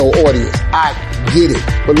audience. I get it.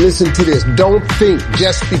 But listen to this. Don't think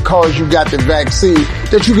just because you got the vaccine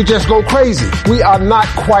that you could just go crazy. We are not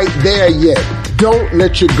quite there yet. Don't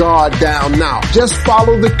let your guard down now. Just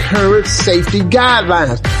follow the current safety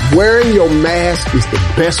guidelines. Wearing your mask is the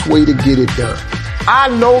best way to get it done. I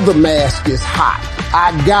know the mask is hot.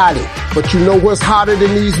 I got it. But you know what's hotter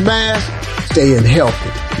than these masks? Staying healthy.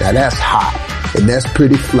 Now that's hot. And that's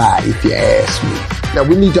pretty fly if you ask me. Now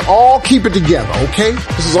we need to all keep it together, okay?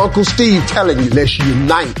 This is Uncle Steve telling you, let's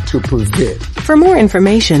unite to prevent. For more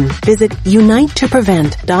information, visit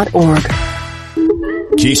unitetoprevent.org.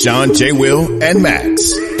 Keyshawn, J. Will, and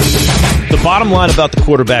Max. The bottom line about the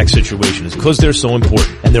quarterback situation is because they're so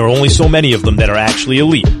important, and there are only so many of them that are actually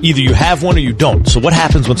elite. Either you have one or you don't. So what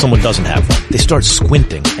happens when someone doesn't have one? They start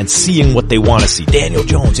squinting and seeing what they want to see. Daniel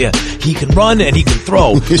Jones, yeah, he can run and he can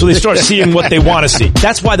throw. So they start seeing what they want to see.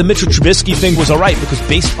 That's why the Mitchell Trubisky thing was alright, because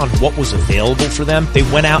based on what was available for them, they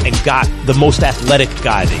went out and got the most athletic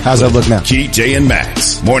guy they could. How's that look now? Key, J, and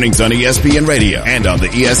Max. Mornings on ESPN Radio and on the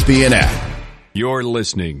ESPN app. You're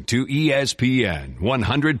listening to ESPN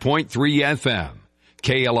 100.3 FM,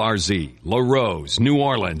 KLRZ, La Rose, New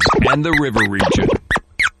Orleans, and the River Region.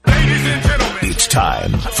 Ladies and gentlemen, it's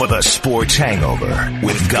time for the Sports Hangover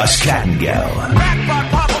with Gus Kattengell.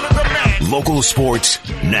 Local sports,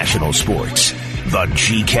 national sports. The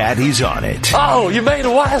G-Cat is on it. Oh, you made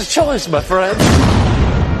a wise choice, my friend.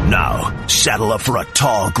 Now, saddle up for a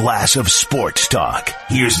tall glass of sports talk.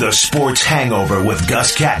 Here's the Sports Hangover with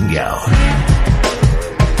Gus Kattengell.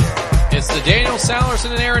 It's the Daniel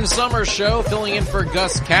Salerson and Aaron Summers show, filling in for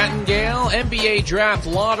Gus Kattengell. NBA Draft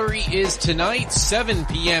Lottery is tonight, 7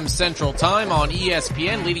 p.m. Central Time on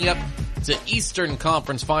ESPN, leading up to Eastern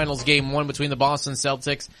Conference Finals Game 1 between the Boston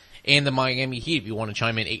Celtics and the Miami Heat. If you want to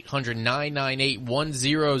chime in,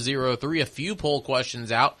 800-998-1003. A few poll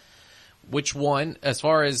questions out. Which one, as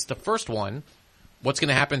far as the first one, what's going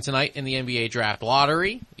to happen tonight in the NBA Draft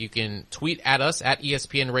Lottery? You can tweet at us at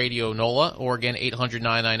ESPN Radio NOLA, or again,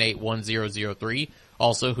 800-998-1003.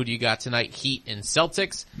 Also, who do you got tonight? Heat and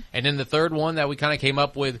Celtics. And then the third one that we kind of came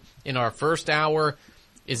up with in our first hour,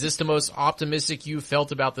 is this the most optimistic you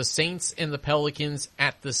felt about the Saints and the Pelicans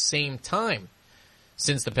at the same time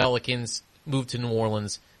since the Pelicans moved to New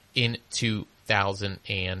Orleans in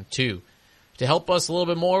 2002? To help us a little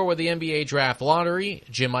bit more with the NBA Draft Lottery,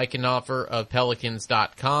 Jim Eichenhofer of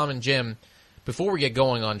Pelicans.com. And Jim, before we get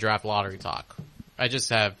going on Draft Lottery talk, I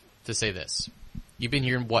just have to say this. You've been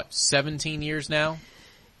here in, 17 years now?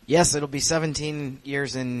 Yes, it'll be 17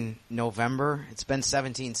 years in November. It's been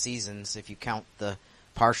 17 seasons if you count the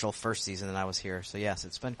partial first season that I was here. So yes,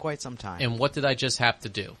 it's been quite some time. And what did I just have to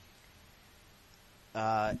do?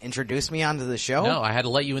 Introduce me onto the show? No, I had to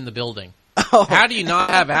let you in the building. Oh. How do you not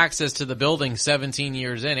have access to the building 17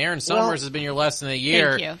 years in? Aaron Summers has been here less than a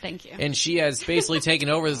year. Thank you. And she has basically taken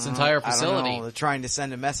over this entire facility. I don't know. They're trying to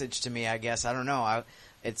send a message to me, I guess. I don't know.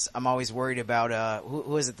 I'm always worried about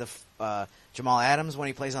who is it? Jamal Adams, when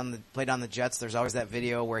he played on the Jets. There's always that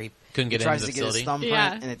video where he tries to get his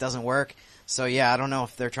thumbprint and it doesn't work. So yeah, I don't know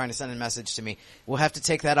if they're trying to send a message to me. We'll have to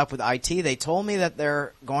take that up with IT. They told me that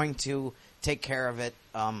they're going to take care of it.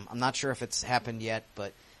 I'm not sure if it's happened yet,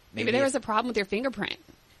 but maybe there was a problem with your fingerprint.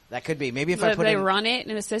 That could be. Maybe if I put they run it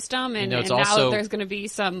in the system, and, and now there's going to be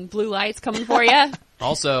some blue lights coming for you.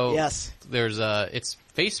 Also, yes, there's it's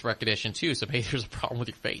face recognition too, so maybe there's a problem with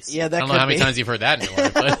your face. Yeah, that I don't know how many times you've heard that in your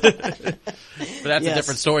life, but that's a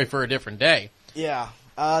different story for a different day. Yeah,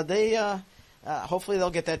 hopefully they'll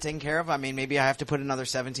get that taken care of. I mean, maybe I have to put another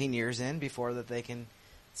 17 years in before that they can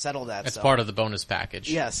settle that. That's part of the bonus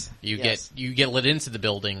package. Yes, you get let into the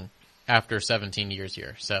building after 17 years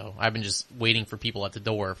here. So I've been just waiting for people at the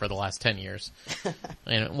door for the last 10 years.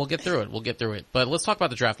 And we'll get through it. But let's talk about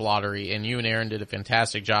the draft lottery. And you and Aaron did a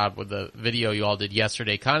fantastic job with the video you all did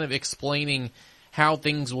yesterday, kind of explaining how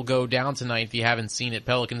things will go down tonight if you haven't seen it,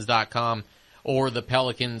 Pelicans.com or the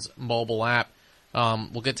Pelicans mobile app.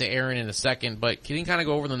 We'll get to Aaron in a second, but can you kind of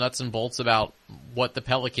go over the nuts and bolts about what the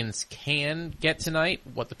Pelicans can get tonight,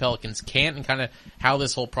 what the Pelicans can't, and kind of how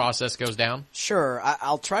this whole process goes down? Sure.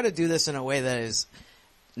 I'll try to do this in a way that is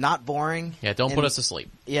not boring. Yeah, don't put us to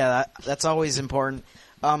sleep. Yeah, that's always important.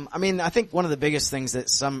 I mean, I think one of the biggest things that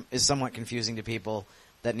is somewhat confusing to people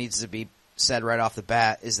that needs to be said right off the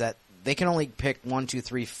bat is that they can only pick 1, 2,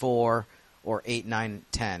 3, 4, or 8, 9,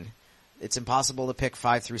 10. It's impossible to pick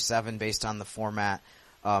 5 through 7 based on the format.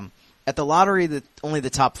 At the lottery, only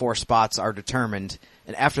the top 4 spots are determined,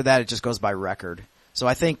 and after that, it just goes by record. So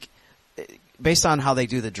I think, based on how they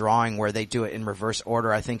do the drawing, where they do it in reverse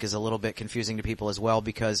order, I think is a little bit confusing to people as well,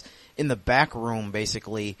 because in the back room,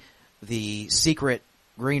 basically, the secret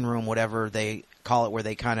green room, whatever they call it, where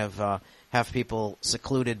they kind of have people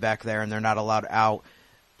secluded back there and they're not allowed out.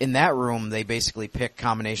 In that room, they basically pick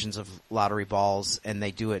combinations of lottery balls, and they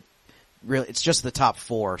do it. Really, it's just the top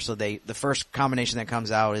 4. So the first combination that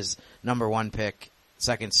comes out is number 1 pick,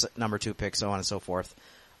 second number 2 pick, so on and so forth.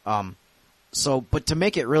 But to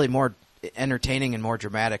make it really more entertaining and more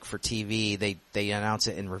dramatic for TV, they announce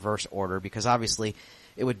it in reverse order, because obviously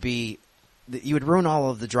it would be, you would ruin all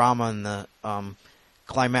of the drama and the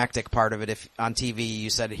climactic part of it if on TV you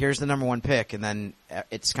said, here's the number 1 pick, and then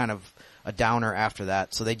it's kind of a downer after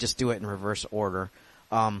that. So they just do it in reverse order.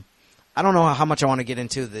 I don't know how much I want to get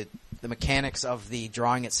into the mechanics of the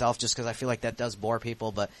drawing itself, just because I feel like that does bore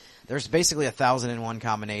people, but there's basically 1,001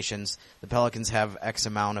 combinations. The Pelicans have X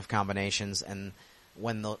amount of combinations, and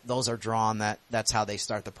when those are drawn, that's how they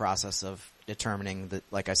start the process of determining,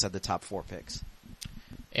 like I said, the top 4 picks.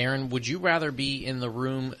 Aaron, would you rather be in the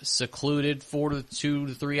room secluded 4 to 2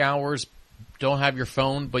 to 3 hours, don't have your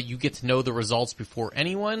phone, but you get to know the results before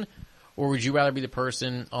anyone? Or would you rather be the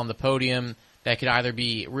person on the podium that could either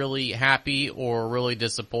be really happy or really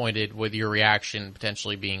disappointed with your reaction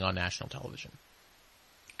potentially being on national television?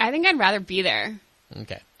 I think I'd rather be there.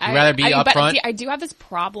 Okay. You'd rather be up front? See, I do have this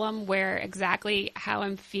problem where exactly how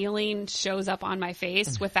I'm feeling shows up on my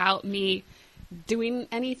face without me doing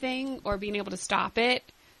anything or being able to stop it.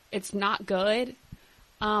 It's not good.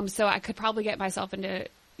 So I could probably get myself into,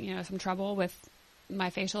 some trouble with my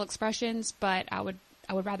facial expressions, but I would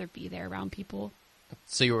rather be there around people.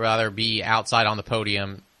 So you would rather be outside on the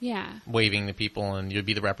podium, waving to people, and you'd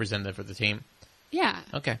be the representative for the team? Yeah.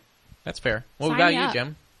 Okay. That's fair. What Sign about me you, up.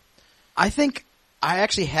 Jim? I think I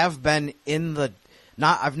actually have been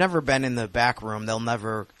I've never been in the back room.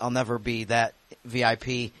 I'll never be that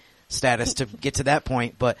VIP status to get to that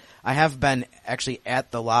point, but I have been actually at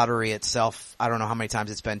the lottery itself. I don't know how many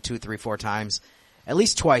times it's been, 2, 3, 4 times. At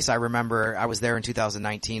least twice. I remember I was there in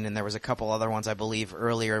 2019, and there was a couple other ones, I believe,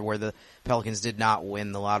 earlier where the Pelicans did not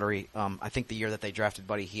win the lottery. I think the year that they drafted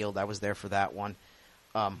Buddy Hield, I was there for that one.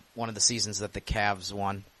 One of the seasons that the Cavs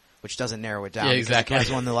won, which doesn't narrow it down. Yeah, exactly. The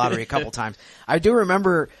Cavs won the lottery a couple times. I do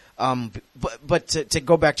remember, but to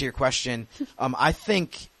go back to your question, I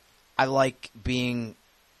think I like being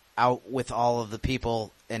out with all of the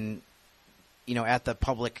people and, at the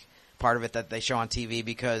public part of it that they show on TV,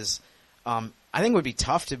 because I think it would be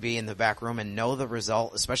tough to be in the back room and know the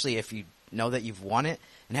result, especially if you know that you've won it,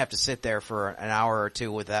 and have to sit there for an hour or two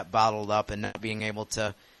with that bottled up and not being able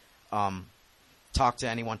to talk to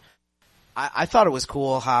anyone. I thought it was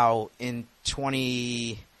cool how in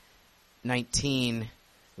 2019,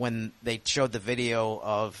 when they showed the video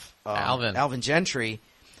of Alvin Gentry,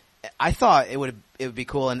 I thought it would be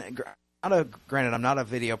cool. And granted, I'm not a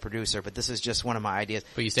video producer, but this is just one of my ideas.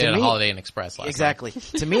 But you stayed at Holiday Inn Express last Exactly.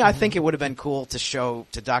 night. To me, I think it would have been cool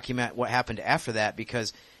to document what happened after that,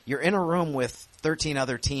 because you're in a room with 13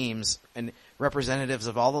 other teams and representatives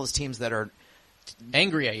of all those teams that are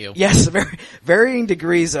angry at you. Yes, varying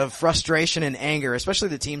degrees of frustration and anger, especially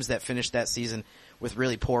the teams that finished that season with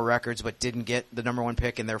really poor records but didn't get the number 1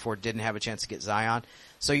 pick and therefore didn't have a chance to get Zion.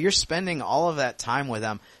 So you're spending all of that time with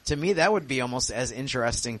them. To me, that would be almost as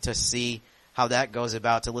interesting to see how that goes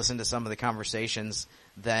about, to listen to some of the conversations,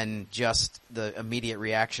 than just the immediate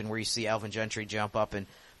reaction where you see Alvin Gentry jump up and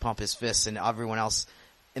pump his fists and everyone else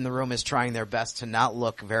in the room is trying their best to not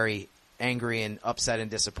look very angry and upset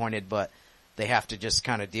and disappointed, but they have to just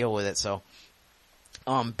kind of deal with it. So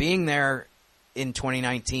being there in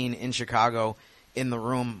 2019 in Chicago in the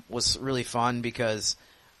room was really fun, because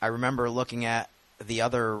I remember looking at the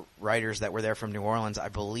other writers that were there from New Orleans. I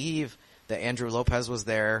believe that Andrew Lopez was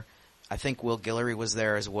there. I think Will Guillory was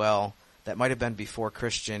there as well. That might have been before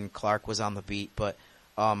Christian Clark was on the beat, but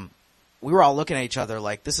we were all looking at each other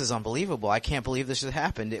like, this is unbelievable. I can't believe this has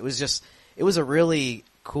happened. It was a really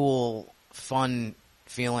cool, fun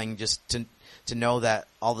feeling just to know that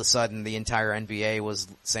all of a sudden the entire NBA was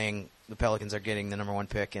saying the Pelicans are getting the number 1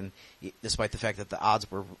 pick, and despite the fact that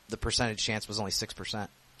the percentage chance was only 6%.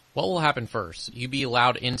 What will happen first? You be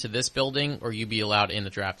allowed into this building, or you be allowed in the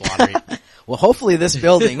draft lottery? Well, hopefully this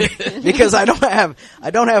building, because I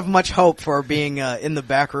don't have much hope for being in the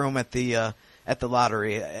back room at the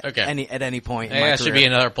lottery at any point. That should be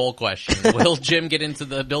another poll question. Will Jim get into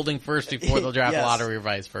the building first before the draft lottery, or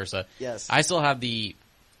vice versa? Yes. I still have the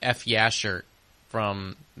F yeah shirt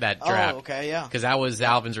from that draft. Oh, okay, yeah. Because that was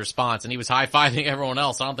Alvin's response, and he was high-fiving everyone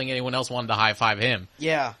else. I don't think anyone else wanted to high-five him.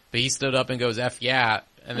 Yeah. But he stood up and goes F yeah,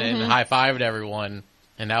 and then high-fived everyone,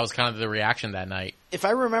 and that was kind of the reaction that night. If I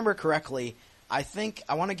remember correctly, I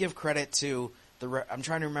want to give credit to I'm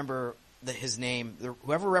trying to remember his name.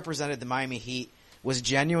 Whoever represented the Miami Heat was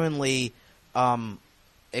genuinely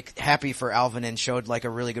happy for Alvin and showed like a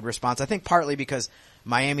really good response. I think partly because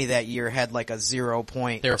Miami that year had like a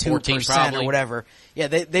 0.2% or whatever. Yeah,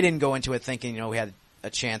 they didn't go into it thinking, we had a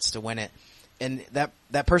chance to win it. And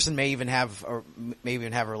that person may even have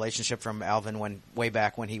a relationship from Alvin way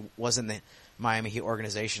back when he was in the Miami Heat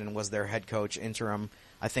organization and was their head coach interim,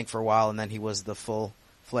 I think, for a while, and then he was the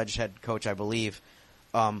full-fledged head coach, I believe.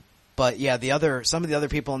 But yeah, some of the other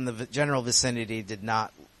people in the general vicinity did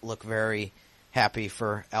not look very happy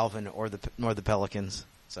for Alvin nor the Pelicans.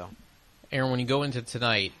 So, Aaron, when you go into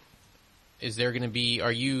tonight,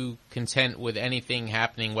 are you content with anything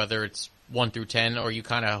happening, whether it's 1 through 10, or are you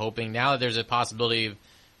kind of hoping now that there's a possibility of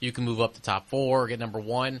you can move up to top 4 or get number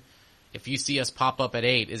 1? If you see us pop up at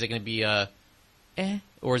 8, is it going to be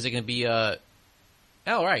or is it going to be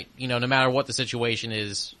all right, no matter what the situation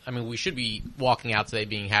is? I mean, we should be walking out today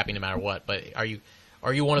being happy no matter what, but are you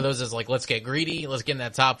one of those that's like, let's get greedy, let's get in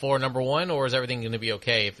that top 4, number 1, or is everything going to be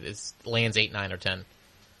okay if it lands 8, 9, or 10?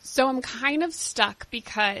 So I'm kind of stuck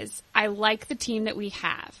because I like the team that we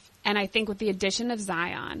have, and I think with the addition of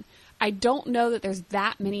Zion, I don't know that there's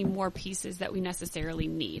that many more pieces that we necessarily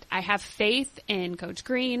need. I have faith in Coach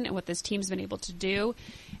Green and what this team's been able to do,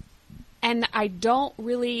 and I don't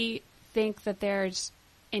really think that there's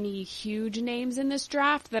any huge names in this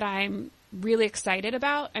draft that I'm really excited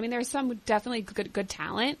about. I mean, there's some definitely good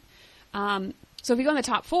talent. So if you go in the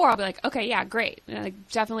top 4, I'll be like, okay, yeah, great.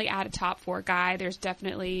 Definitely add a top 4 guy. There's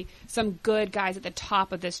definitely some good guys at the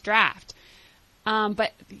top of this draft.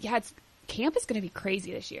 But yeah, camp is going to be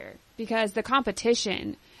crazy this year because the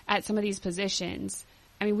competition at some of these positions,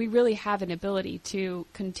 I mean, we really have an ability to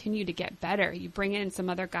continue to get better. You bring in some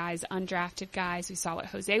other guys, undrafted guys. We saw what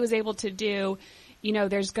Jose was able to do.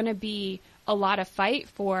 There's going to be a lot of fight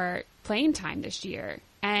for playing time this year,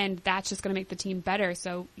 and that's just going to make the team better.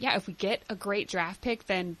 So, yeah, if we get a great draft pick,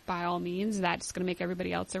 then by all means, that's going to make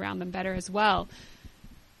everybody else around them better as well.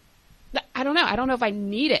 I don't know. I don't know if I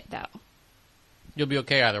need it, though. You'll be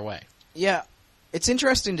okay either way. Yeah. It's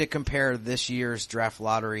interesting to compare this year's draft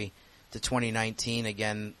lottery to 2019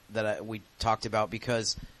 again that we talked about,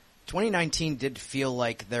 because 2019 did feel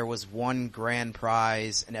like there was one grand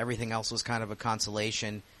prize and everything else was kind of a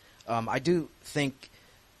consolation. I do think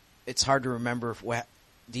it's hard to remember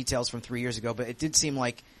details from 3 years ago, but it did seem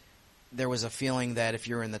like there was a feeling that if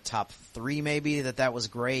you're in the top 3 maybe that was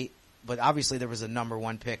great, but obviously there was a number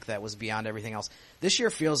 1 pick that was beyond everything else. This year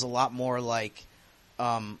feels a lot more like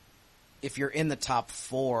if you're in the top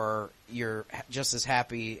 4, you're just as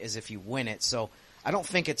happy as if you win it. So I don't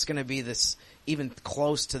think it's going to be this even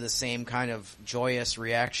close to the same kind of joyous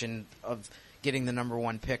reaction of getting the number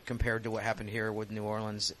 1 pick compared to what happened here with New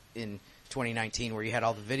Orleans in 2019, where you had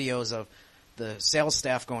all the videos of the sales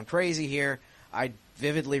staff going crazy here. I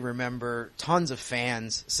vividly remember tons of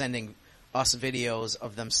fans sending us videos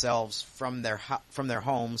of themselves from their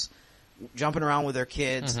homes, jumping around with their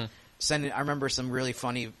kids. I remember some really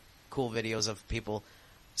funny, cool videos of people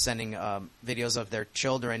sending videos of their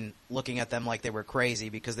children looking at them like they were crazy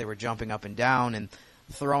because they were jumping up and down and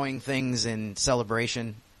throwing things in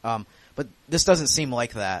celebration. But this doesn't seem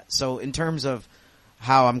like that. So in terms of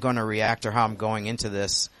how I'm going to react or how I'm going into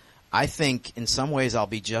this, I think in some ways I'll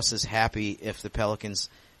be just as happy if the Pelicans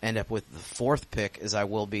end up with the 4th pick as I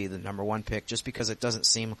will be the number 1 pick, just because it doesn't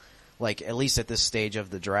seem like, at least at this stage of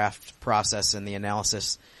the draft process and the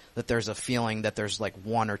analysis, that there's a feeling that there's like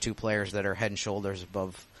 1 or 2 players that are head and shoulders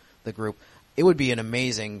above the group. It would be an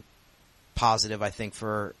amazing positive, I think,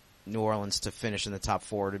 for New Orleans to finish in the top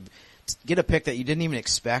 4. To get a pick that you didn't even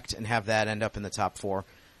expect and have that end up in the top 4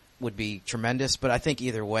 would be tremendous. But I think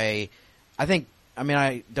either way, I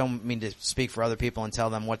don't mean to speak for other people and tell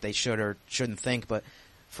them what they should or shouldn't think, but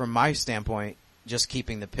from my standpoint, just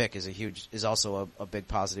keeping the pick is also a big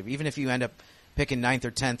positive. Even if you end up picking 9th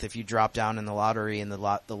or 10th, if you drop down in the lottery and the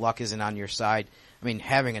luck isn't on your side, I mean,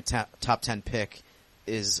 having a top 10 pick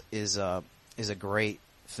is a great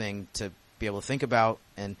thing to be able to think about.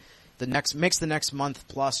 And the next month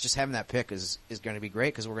plus, just having that pick is going to be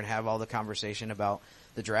great, because we're going to have all the conversation about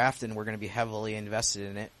the draft and we're going to be heavily invested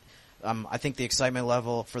in it. I think the excitement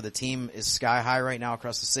level for the team is sky high right now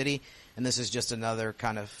across the city, and this is just another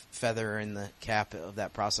kind of feather in the cap of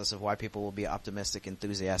that process of why people will be optimistic,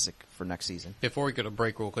 enthusiastic for next season. Before we go to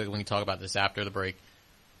break real quick, we can talk about this after the break.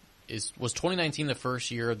 Was 2019 the first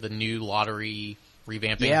year of the new lottery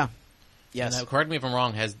revamping? Yeah. Yes. And correct me if I'm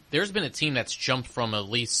wrong. There's been a team that's jumped from at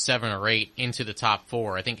least 7 or 8 into the top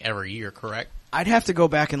 4, I think, every year, correct? I'd have to go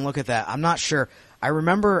back and look at that. I'm not sure. I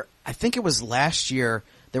remember, I think it was last year,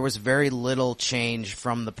 there was very little change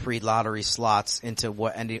from the pre-lottery slots into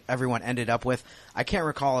what everyone ended up with. I can't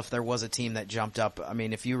recall if there was a team that jumped up. I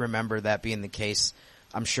mean, if you remember that being the case,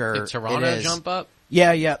 I'm sure Did Toronto it is. jump up?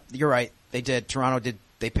 Yeah, you're right. They did. Toronto did.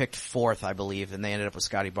 They picked 4th, I believe, and they ended up with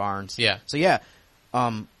Scotty Barnes. Yeah. So yeah.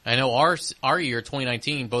 I know our year,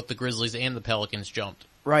 2019, both the Grizzlies and the Pelicans jumped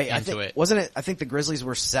Right. into it. Wasn't it? I think the Grizzlies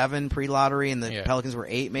were 7 pre-lottery and the Yeah. Pelicans were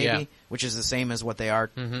 8 maybe, Yeah. which is the same as what they are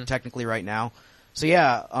Mhm. technically right now. So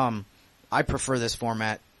yeah, I prefer this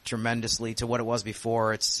format tremendously to what it was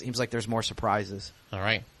before. It seems like there's more surprises. All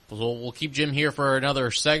right. We'll keep Jim here for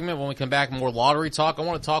another segment. When we come back, more lottery talk. I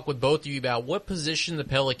want to talk with both of you about what position the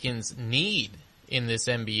Pelicans need in this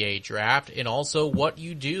NBA draft, and also what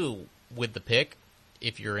you do with the pick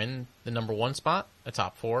if you're in the number 1 spot, a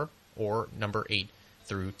top 4, or number 8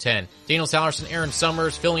 through 10. Daniel Salerson, Aaron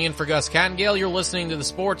Summers, filling in for Gus Cattengale. You're listening to the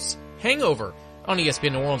Sports Hangover on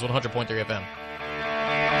ESPN New Orleans 100.3 FM.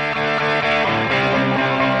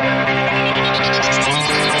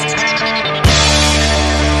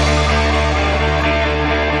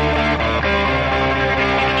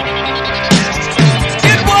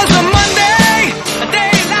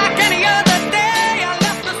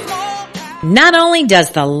 Not only does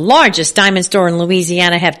the largest diamond store in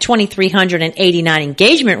Louisiana have 2,389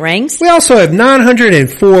 engagement rings, we also have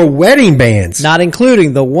 904 wedding bands, not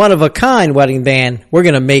including the one-of-a-kind wedding band we're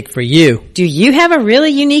going to make for you. Do you have a really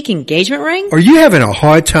unique engagement ring? Are you having a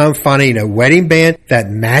hard time finding a wedding band that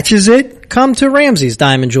matches it? Come to Ramsey's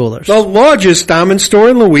Diamond Jewelers, the largest diamond store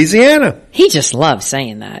in Louisiana. He just loves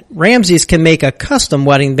saying that. Ramsey's can make a custom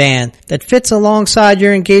wedding band that fits alongside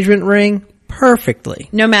your engagement ring perfectly.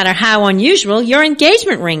 No matter how unusual your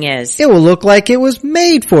engagement ring is. It will look like it was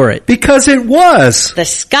made for it. Because it was. The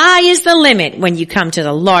sky is the limit when you come to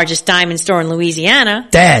the largest diamond store in Louisiana.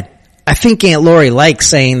 Dad, I think Aunt Lori likes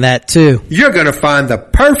saying that too. You're going to find the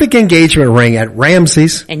perfect engagement ring at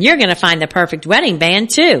Ramsey's. And you're going to find the perfect wedding band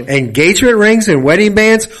too. Engagement rings and wedding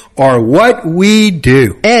bands are what we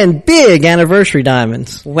do. And big anniversary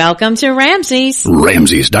diamonds. Welcome to Ramsey's.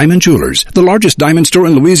 Ramsey's Diamond Jewelers, the largest diamond store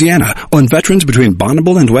in Louisiana, on Veterans between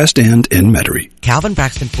Bonneville and West End in Metairie. Calvin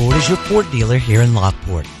Braxton Ford is your Ford dealer here in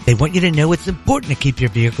Lockport. They want you to know it's important to keep your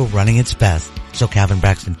vehicle running its best. So Calvin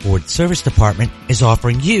Braxton Ford Service Department is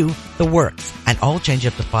offering you the works. And all change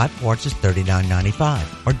up to 5 parts is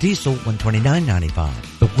 $39.95 or diesel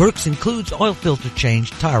 $129.95. The works includes oil filter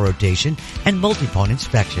change, tire rotation, and multi-point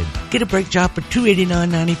inspection. Get a brake job for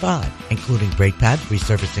 $289.95, including brake pads,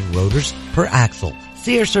 resurfacing rotors per axle.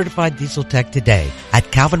 See our certified diesel tech today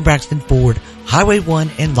at Calvin Braxton Ford, Highway 1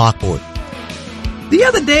 in Lockport. The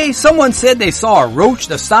other day, someone said they saw a roach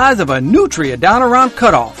the size of a nutria down around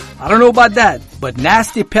Cutoff. I don't know about that, but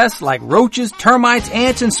nasty pests like roaches, termites,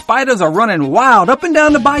 ants, and spiders are running wild up and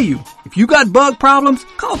down the bayou. If you got bug problems,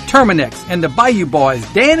 call Terminex and the Bayou Boys,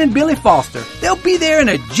 Dan and Billy Foster. They'll be there in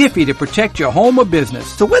a jiffy to protect your home or business.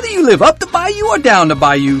 So whether you live up the bayou or down the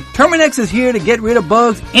bayou, Terminex is here to get rid of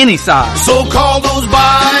bugs any size. So call those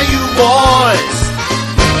Bayou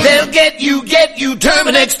Boys. They'll get you,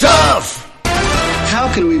 Terminex tough.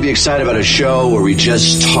 How can we be excited about a show where we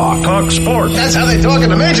just talk? Talk sports. That's how they talk in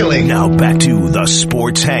the Major League. Now back to the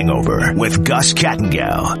Sports Hangover with Gus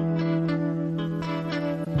Cattengale.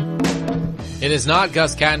 It is not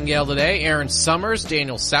Gus Cattengale today. Aaron Summers,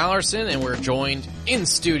 Daniel Salerson, and we're joined in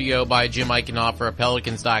studio by Jim Eichenhofer at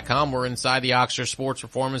Pelicans.com. We're inside the Oxford Sports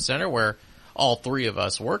Performance Center where all 3 of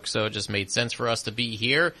us work, so it just made sense for us to be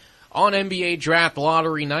here on NBA Draft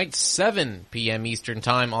Lottery Night, 7 p.m. Eastern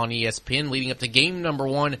Time on ESPN, leading up to game number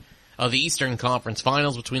 1 of the Eastern Conference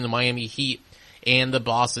Finals between the Miami Heat and the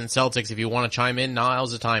Boston Celtics. If you want to chime in,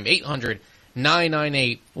 now's the time.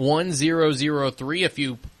 800-998-1003. A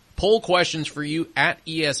few poll questions for you at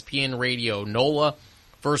ESPN Radio NOLA.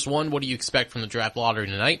 First one, what do you expect from the draft lottery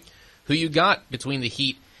tonight? Who you got between the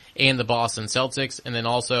Heat and the Boston Celtics? And then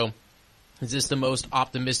also, is this the most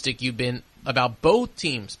optimistic you've been about both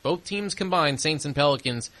teams combined, Saints and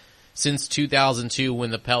Pelicans, since 2002 when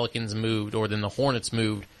the Pelicans moved, or then the Hornets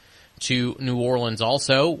moved to New Orleans?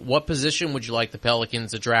 Also, what position would you like the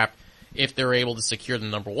Pelicans to draft if they're able to secure the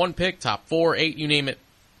number 1 pick, top 4, 8, you name it?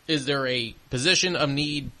 Is there a position of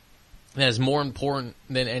need that is more important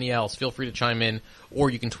than any else? Feel free to chime in, or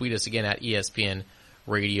you can tweet us again at ESPN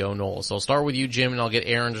Radio NOLA. So I'll start with you, Jim, and I'll get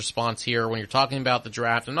Aaron's response here. When you're talking about the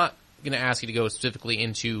draft, I'm not going to ask you to go specifically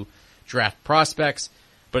into draft prospects,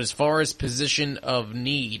 but as far as position of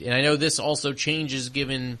need, and I know this also changes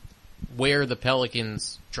given where the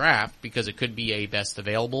Pelicans draft, because it could be a best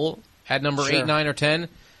available at number 8, 9, or 10.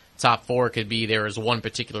 Top 4 could be there is one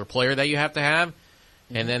particular player that you have to have,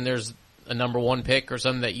 and then there's a number 1 pick or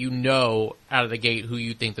something that you know out of the gate who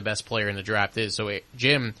you think the best player in the draft is. So,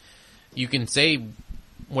 Jim, you can say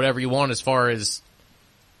whatever you want as far as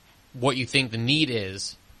what you think the need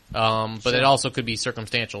is But Sure. it also could be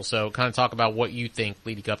circumstantial. So kind of talk about what you think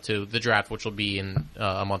leading up to the draft, which will be in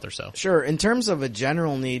a month or so. Sure. In terms of a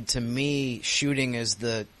general need, to me, shooting is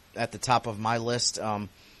at the top of my list.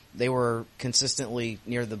 They were consistently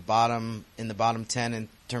near the bottom, in the bottom 10 in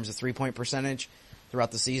terms of 3-point percentage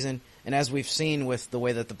throughout the season. And as we've seen with the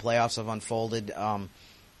way that the playoffs have unfolded,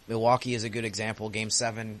 Milwaukee is a good example. Game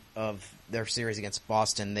 7 of their series against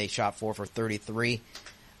Boston, they shot 4 for 33.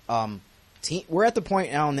 We're at the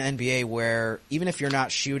point now in the NBA where even if you're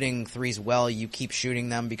not shooting threes well, you keep shooting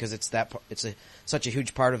them because it's such a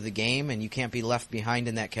huge part of the game, and you can't be left behind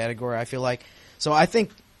in that category, I feel like. So I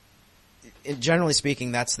think, generally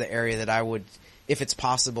speaking, that's the area that I would, if it's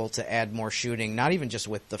possible, to add more shooting, not even just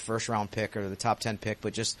with the first round pick or the top 10 pick,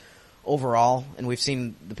 but just overall. And we've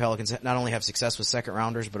seen the Pelicans not only have success with second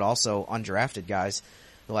rounders, but also undrafted guys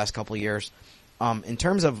the last couple of years. In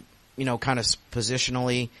terms of, kind of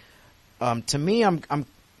positionally, to me, I'm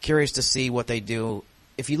curious to see what they do.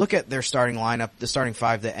 If you look at their starting lineup, the starting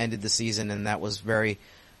five that ended the season, and that was very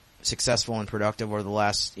successful and productive over the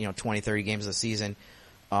last 20, 30 games of the season,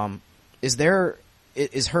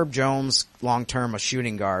 is Herb Jones long term a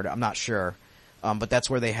shooting guard? I'm not sure, but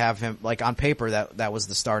that's where they have him. Like on paper, that was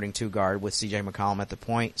the starting 2 guard with C.J. McCollum at the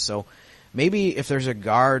point. So maybe if there's a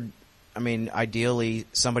guard, ideally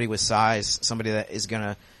somebody with size, somebody that is going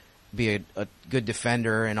to be a good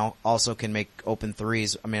defender and also can make open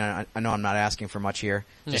threes. I know I'm not asking for much here.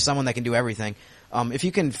 Just someone that can do everything. If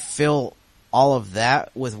you can fill all of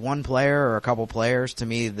that with one player or a couple players, to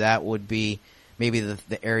me that would be maybe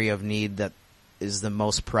the area of need that is the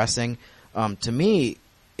most pressing. To me,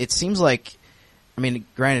 it seems like,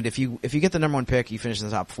 granted, if you get the number 1 pick, you finish in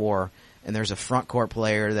the top 4, and there's a front court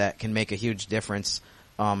player that can make a huge difference,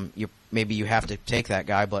 maybe you have to take that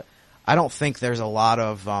guy, but I don't think there's a lot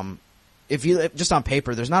of, just on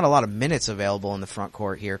paper, there's not a lot of minutes available in the front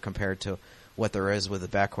court here compared to what there is with the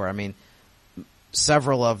backcourt.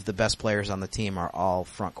 Several of the best players on the team are all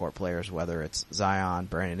front court players, whether it's Zion,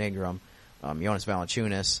 Brandon Ingram, Jonas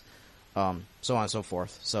Valanciunas, so on and so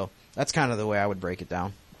forth. So that's kind of the way I would break it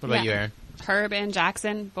down. What about you, Aaron? Herb and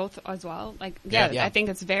Jackson, both as well. Yeah. I think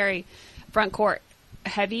it's very front court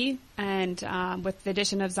heavy, and with the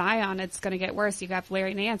addition of Zion, it's going to get worse. You got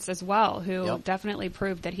Larry Nance as well, who definitely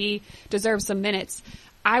proved that he deserves some minutes.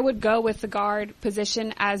 I would go with the guard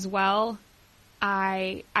position as well.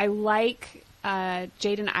 I like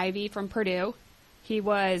Jaden Ivey from Purdue.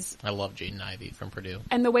 I love Jaden Ivey from Purdue.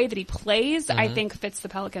 And the way that he plays, I think fits the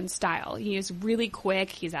Pelicans' style. He is really quick,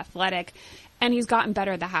 he's athletic, and he's gotten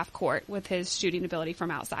better at the half court with his shooting ability from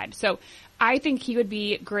outside. So I think he would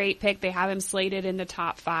be a great pick. They have him slated in the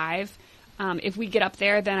top 5. If we get up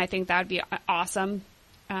there, then I think that would be an awesome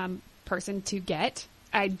person to get.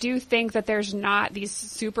 I do think that there's not these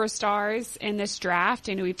superstars in this draft.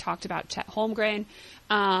 We've talked about Chet Holmgren,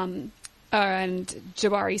 and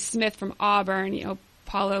Jabari Smith from Auburn,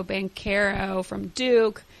 Paulo Banchero from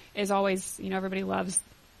Duke is always, everybody loves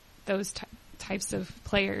those types of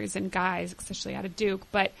players and guys, especially out of Duke.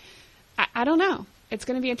 But I don't know. It's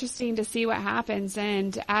going to be interesting to see what happens.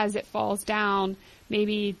 And as it falls down,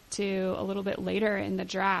 maybe to a little bit later in the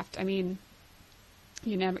draft, you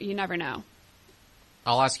never know.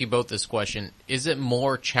 I'll ask you both this question. Is it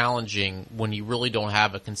more challenging when you really don't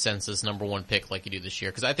have a consensus number 1 pick like you do this year?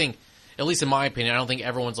 Because I think, at least in my opinion, I don't think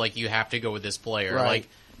everyone's like, you have to go with this player. Right. Like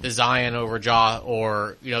the Zion over Ja,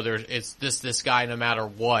 or, it's this guy no matter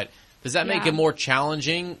what. Does that make it more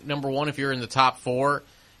challenging, number 1, if you're in the top 4?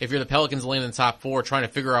 If you're the Pelicans laying in the top 4, trying to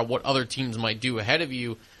figure out what other teams might do ahead of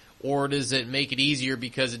you? Or does it make it easier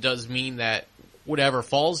because it does mean that whatever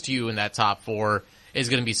falls to you in that top 4 is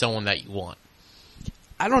going to be someone that you want?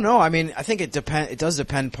 I don't know. I think it does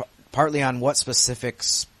depend partly on what specific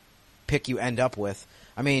pick you end up with.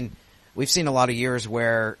 We've seen a lot of years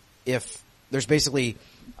where if there's basically,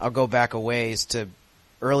 I'll go back a ways to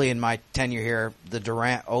early in my tenure here, the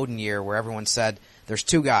Durant-Oden year, where everyone said there's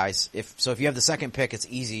 2 guys. If you have the second pick, it's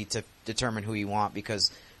easy to determine who you want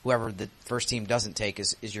because whoever the first team doesn't take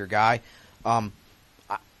is your guy.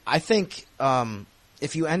 I think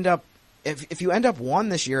if you end up 1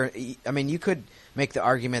 this year, you could make the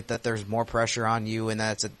argument that there's more pressure on you and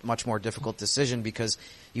that it's a much more difficult decision because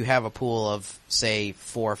you have a pool of, say,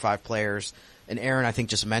 4 or 5 players. And Aaron, I think,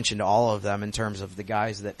 just mentioned all of them in terms of the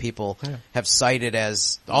guys that people have cited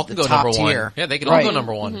as all can the go top number tier. 1. Yeah, they can all go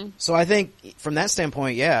number 1. Mm-hmm. So I think from that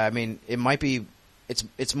standpoint, it might be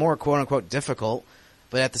it's more quote unquote difficult,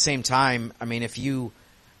 but at the same time, I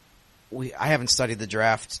haven't studied the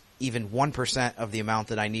draft even 1% of the amount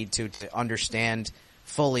that I need to understand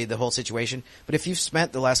fully the whole situation. But if you've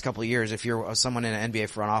spent the last couple of years, if you're someone in an NBA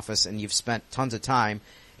front office and you've spent tons of time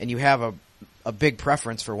and you have a big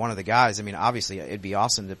preference for one of the guys, I mean, obviously it'd be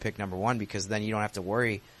awesome to pick number one because then you don't have to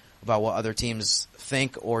worry about what other teams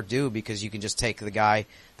think or do because you can just take the guy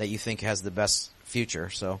that you think has the best future.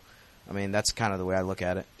 So, I mean, that's kind of the way I look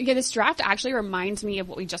at it. Yeah, this draft actually reminds me of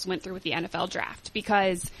what we just went through with the NFL draft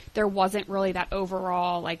because there wasn't really that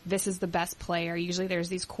overall, like, this is the best player. Usually there's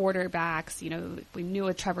these quarterbacks, you know, we knew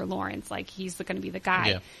with Trevor Lawrence, like, he's going to be the guy.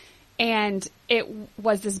 Yeah. And it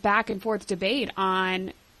was this back and forth debate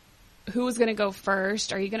on who's going to go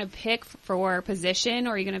first. Are you going to pick for position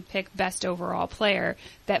or are you going to pick best overall player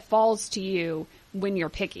that falls to you when you're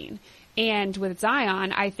picking? And with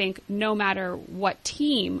Zion, I think no matter what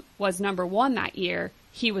team was number one that year,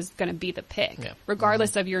 he was going to be the pick,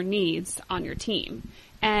 regardless of your needs on your team.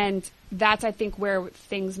 And that's, I think, where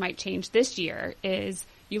things might change this year is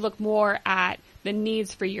you look more at the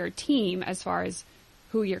needs for your team as far as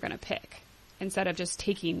who you're going to pick instead of just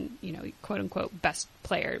taking, you know, quote unquote best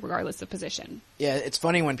player regardless of position. Yeah, it's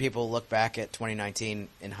funny when people look back at 2019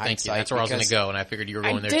 in hindsight. Thank you. That's where I was going to go, and I figured you were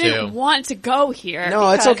going there too. I didn't want to go here.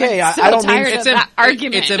 No, it's okay. I'm so I don't mean tired of that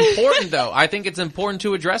argument. It's important, though. I think it's important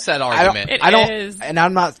to address that argument. I don't, and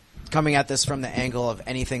I'm not coming at this from the angle of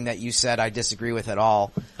anything that you said I disagree with at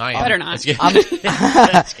all. I am. Better not.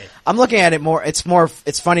 I'm looking at it more.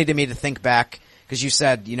 It's funny to me to think back because you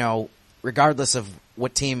said, you know, regardless of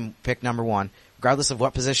what team picked number one, regardless of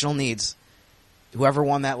what positional needs, whoever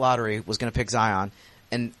won that lottery was going to pick Zion.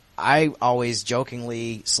 And I always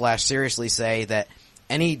jokingly / seriously say that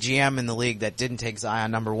any GM in the league that didn't take Zion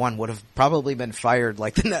number one would have probably been fired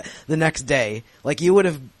like the next day. Like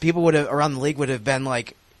people would have around the league would have been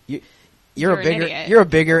like, you're a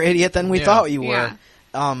bigger idiot than we thought you were.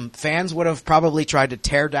 Yeah. Fans would have probably tried to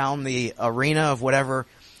tear down the arena of whatever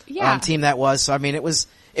team that was. So I mean, it was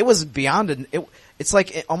beyond it's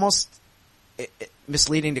like almost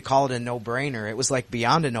misleading to call it a no-brainer. It was like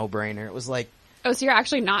beyond a no-brainer. It was like, oh, so you're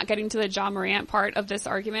actually not getting to the John Morant part of this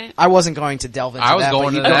argument? I wasn't going to delve into that. I was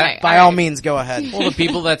going to that. By all means, go ahead. Well, the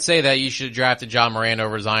people that say that you should have drafted John Morant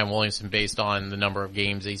over Zion Williamson based on the number of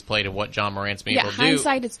games he's played and what John Morant's been able to do.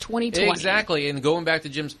 Hindsight is 20/20. Exactly. And going back to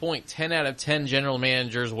Jim's point, 10 out of 10 general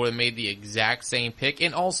managers would have made the exact same pick.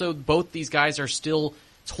 And also, both these guys are still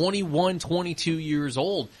 21, 22 years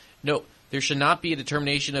old. No, there should not be a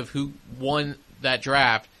determination of who won that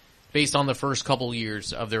draft based on the first couple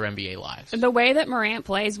years of their NBA lives. The way that Morant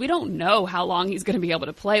plays, we don't know how long he's going to be able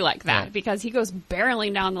to play like that because he goes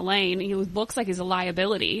barreling down the lane. He looks like he's a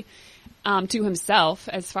liability to himself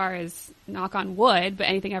as far as knock on wood, but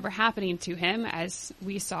anything ever happening to him, as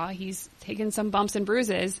we saw, he's taken some bumps and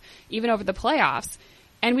bruises even over the playoffs.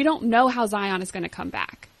 And we don't know how Zion is going to come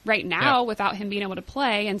back. Right now, without him being able to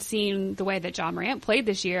play and seeing the way that John Morant played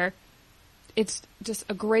this year, it's just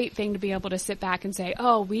a great thing to be able to sit back and say,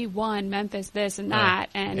 oh, we won Memphis this and that.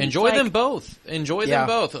 And enjoy them both. Enjoy them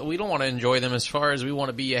both. We don't want to enjoy them as far as we want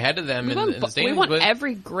to be ahead of them in the standings. We want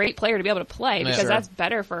every great player to be able to play because that's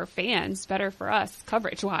better for fans, better for us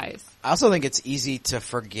coverage-wise. I also think it's easy to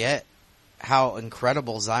forget how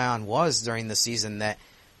incredible Zion was during the season that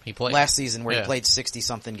he played last season where he played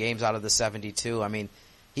 60-something games out of the 72. I mean,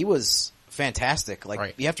 he was fantastic.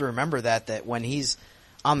 Like you have to remember that when he's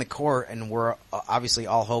on the court, and we're obviously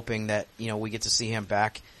all hoping that, you know, we get to see him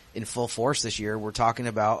back in full force this year. We're talking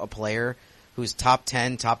about a player who's top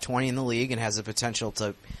 10, top 20 in the league and has the potential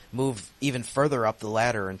to move even further up the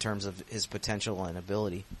ladder in terms of his potential and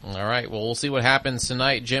ability. All right. Well, we'll see what happens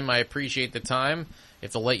tonight. Jim, I appreciate the time.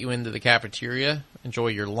 If they'll let you into the cafeteria, enjoy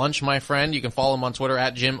your lunch, my friend. You can follow him on Twitter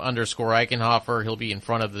at Jim_Eichenhofer. He'll be in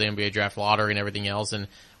front of the NBA Draft Lottery and everything else, and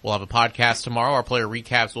we'll have a podcast tomorrow. Our player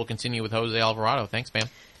recaps will continue with Jose Alvarado. Thanks, man.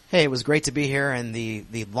 Hey, it was great to be here, and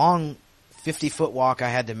the long 50-foot walk I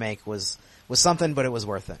had to make was something, but it was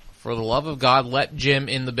worth it. For the love of God, let Jim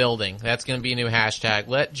in the building. That's going to be a new hashtag.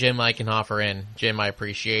 Let Jim Eichenhofer in. Jim, I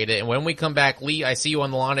appreciate it. And when we come back, Lee, I see you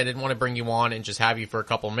on the line. I didn't want to bring you on and just have you for a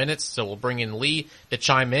couple minutes, so we'll bring in Lee to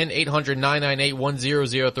chime in.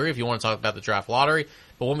 800-998-1003 if you want to talk about the draft lottery.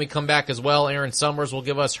 But when we come back as well, Aaron Summers will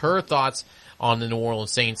give us her thoughts on the New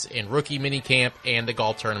Orleans Saints in rookie minicamp and the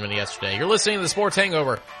golf tournament yesterday. You're listening to the Sports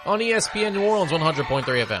Hangover on ESPN New Orleans 100.3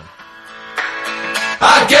 FM.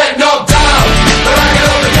 I get knocked down, but I get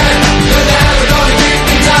up again. You're never gonna keep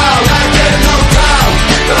me down. I get knocked down,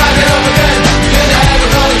 but I get up again. You're never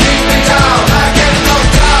gonna keep me down. I get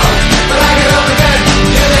knocked down, but I get up again.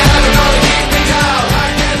 You're never gonna keep me down. I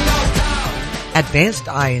get knocked down. At Advanced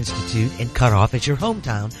Eye Institute in Cutoff is your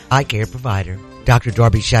hometown eye care provider. Dr.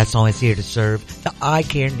 Darby Chasson is here to serve the eye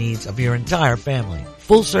care needs of your entire family.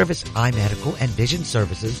 Full-service eye medical and vision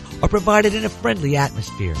services are provided in a friendly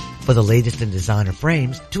atmosphere. For the latest in designer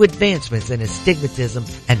frames to advancements in astigmatism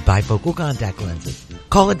and bifocal contact lenses,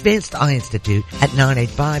 call Advanced Eye Institute at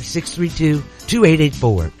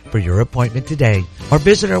 985-632-2884 for your appointment today, or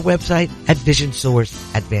visit our website at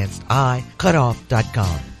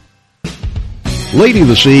visionsourceadvancedeyecutoff.com. Lady of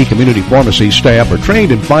the Sea Community Pharmacy staff are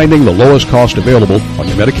trained in finding the lowest cost available on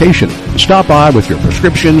your medication. Stop by with your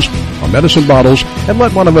prescriptions or medicine bottles and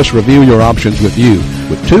let one of us review your options with you.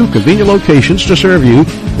 With 2 convenient locations to serve you,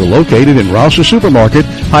 we're located in Rouse's Supermarket,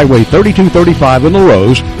 Highway 3235 in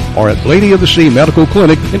LaRose, or at Lady of the Sea Medical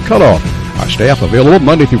Clinic in Cutoff. Our staff available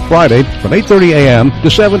Monday through Friday from 8:30 a.m.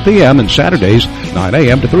 to 7 p.m. and Saturdays 9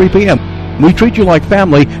 a.m. to 3 p.m. We treat you like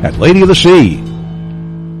family at Lady of the Sea.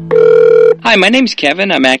 Hi, my name's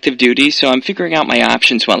Kevin. I'm active duty, so I'm figuring out my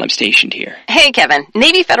options while I'm stationed here. Hey, Kevin.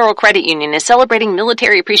 Navy Federal Credit Union is celebrating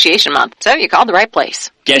Military Appreciation Month, so you called the right place.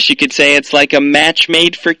 Guess you could say it's like a match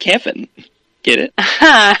made for Kevin. Get it?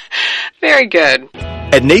 Very good.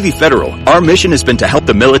 At Navy Federal, our mission has been to help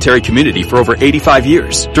the military community for over 85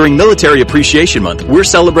 years. During Military Appreciation Month, we're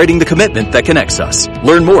celebrating the commitment that connects us.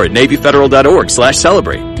 Learn more at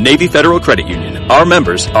NavyFederal.org/celebrate. Navy Federal Credit Union. Our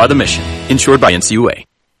members are the mission. Insured by NCUA.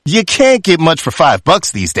 You can't get much for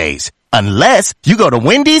 $5 these days, unless you go to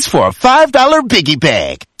Wendy's for a $5 Biggie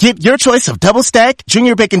Bag. Get your choice of double stack,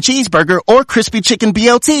 junior bacon cheeseburger, or crispy chicken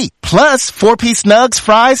BLT, plus 4-piece nugs,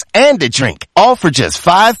 fries, and a drink, all for just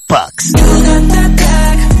 $5. You got that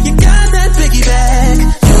bag, you got that Biggie Bag, you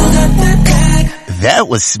got that bag. That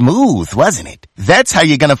was smooth, wasn't it? That's how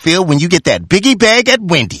you're gonna feel when you get that Biggie Bag at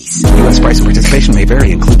Wendy's. U.S. price and participation may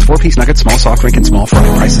vary. Includes 4-piece nuggets, small soft drink, and small fry.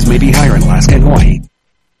 Prices may be higher in Alaska and Hawaii.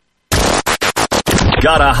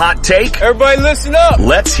 Got a hot take? Everybody listen up.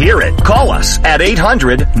 Let's hear it. Call us at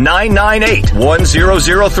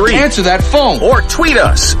 800-998-1003. Answer that phone. Or tweet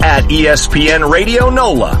us at ESPN Radio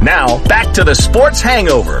NOLA. Now, back to the Sports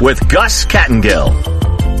Hangover with Gus Kattengill.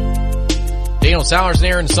 Daniel Sowers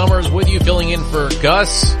and Aaron Summers with you, filling in for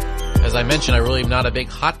Gus. As I mentioned, I really am not a big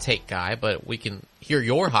hot take guy, but we can hear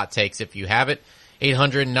your hot takes if you have it.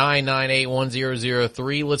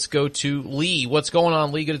 800-998-1003. Let's go to Lee. What's going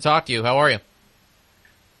on, Lee? Good to talk to you. How are you?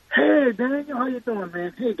 Hey, Daniel, how you doing,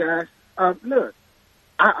 man? Hey, guys. Look,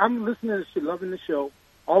 I'm listening to the show, loving the show.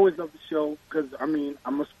 Always love the show because, I mean,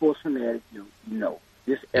 I'm a sports fanatic. You know,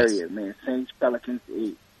 this area, man, Saints, Pelicans,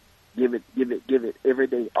 give it every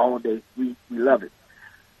day, all day. We love it.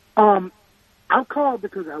 I called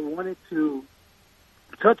because I wanted to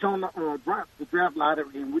touch on the draft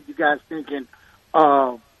lottery and what you guys thinking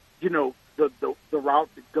of, the route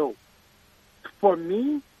to go. For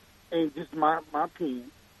me, and just my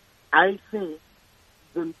opinion, I think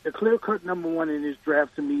the clear-cut number one in this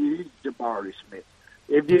draft to me is Jabari Smith.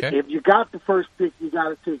 If you got the first pick, you got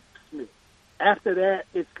to take Smith. After that,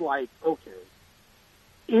 it's like, okay.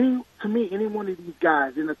 Any one of these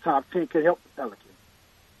guys in the top 10 could help the Pelicans.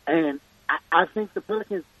 And I think the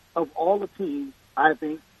Pelicans, of all the teams, I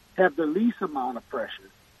think, have the least amount of pressure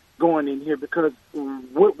going in here because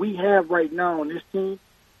what we have right now on this team,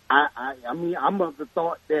 I mean, I'm of the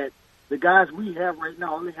thought that the guys we have right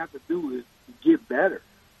now, all they have to do is get better.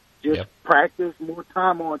 Just practice, more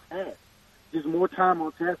time on task. Just more time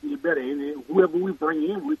on task and get better. And then whoever we bring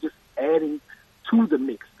in, we're just adding to the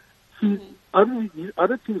mix. See,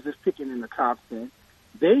 other teams that's picking in the top 10,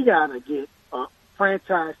 they got to get a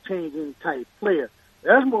franchise-changing type player.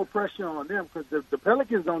 There's more pressure on them because the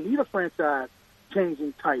Pelicans don't need a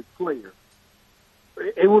franchise-changing type player.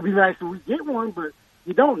 It would be nice if we get one, but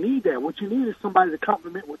you don't need that. What you need is somebody to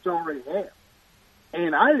complement what you already have.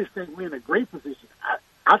 And I just think we're in a great position.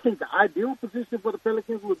 I think the ideal position for the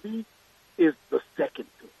Pelicans would be is the second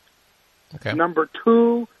pick. Okay. Number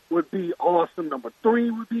 2 would be awesome. Number 3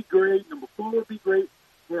 would be great. Number 4 would be great.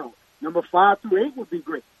 Number 5 through 8 would be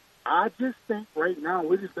great. I just think right now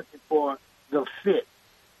we're just looking for the fit.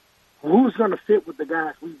 Who's going to fit with the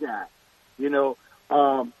guys we got?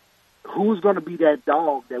 Who's going to be that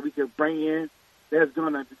dog that we can bring in that's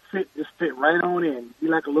going to fit right on in, be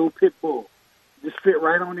like a little pit bull, just fit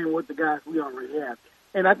right on in with the guys we already have.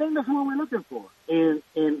 And I think that's what we're looking for. And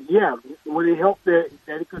yeah, would it help that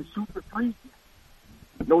it can shoot the three?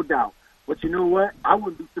 No doubt. But you know what? I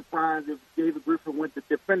wouldn't be surprised if David Griffin went the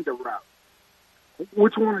defender route.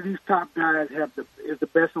 Which one of these top guys is the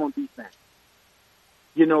best on defense?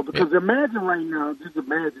 Because imagine right now, just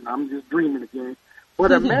imagine, I'm just dreaming again,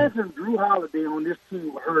 but imagine Drew Holiday on this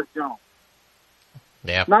team with Herb Jones.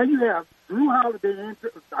 Yeah. Now you have Drew Holiday, you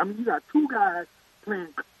got 2 guys playing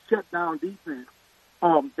shut down defense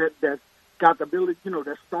that's got the ability,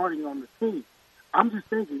 that's starting on the team. I'm just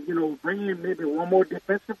thinking, bring in maybe one more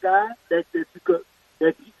defensive guy that you could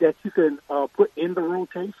put in the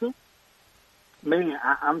rotation. Man,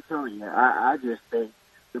 I'm telling you, I just think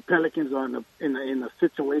the Pelicans are in a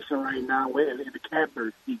situation right now where in the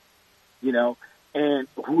catbird seat, and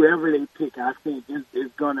whoever they pick, I think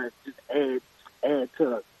is gonna just add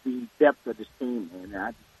to the depth of this team, man. And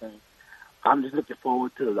I just think I'm just looking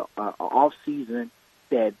forward to the off season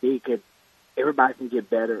that everybody can get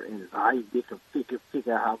better, and they can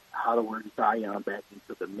figure out how to work Zion back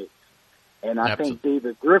into the mix. And I think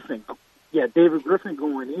David Griffin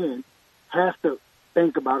going in has to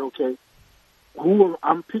think about, okay, who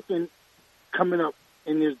I'm picking coming up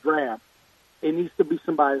in this draft. It needs to be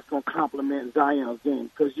somebody that's going to complement Zion's game,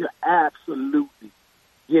 because you're absolutely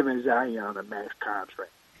giving Zion a max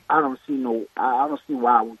contract. I don't see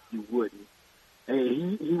why you wouldn't.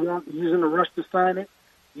 And he's in a rush to sign it.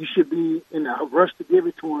 You should be in a rush to give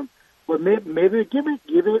it to him, but maybe give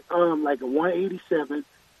it like a 187,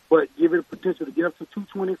 but give it a potential to get up to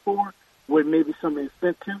 224 with maybe some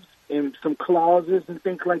incentives and some clauses and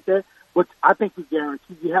things like that. But I think you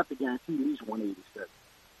have to guarantee at least 187.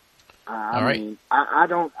 All right. mean, I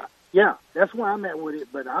don't. Yeah, that's where I'm at with it.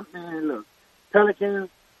 But look, Pelicans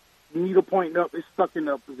needle pointing up is stuck in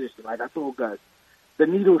the up position. Like I told guys, the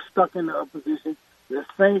needle is stuck in the up position. The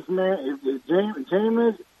Saints, man, if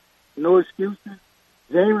Jameis, no excuses.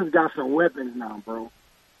 Jameis got some weapons now, bro.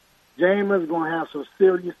 Jameis going to have some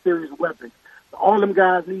serious weapons. All them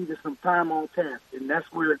guys need is some time on task, and that's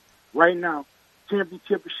where, right now,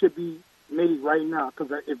 championship should be made right now.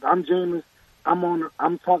 Because if I'm Jameis,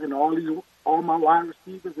 I'm talking to all my wide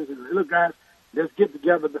receivers and the little guys. Let's get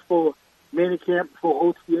together before minicamp,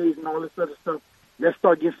 before OTAs and all this other stuff. Let's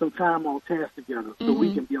start getting some time on task together so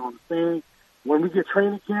we can be on the same. When we get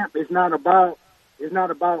training camp, it's not about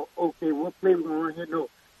okay, what play we're gonna run here. No,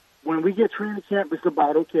 when we get training camp, it's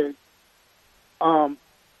about okay,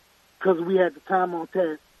 because we had the time on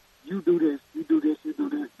task. You do this,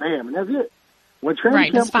 bam, and that's it. When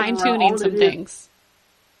training camp, just fine tuning some things.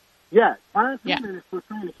 Yeah, fine tuning is for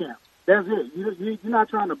training camp. That's it. You're not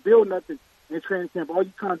trying to build nothing in training camp. All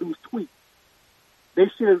you're trying to do is tweak. They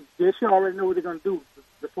should already know what they're gonna do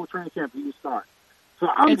before training camp even starts. So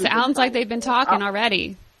it sounds like they've been talking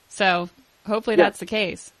already. So hopefully that's the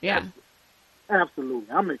case. Yeah.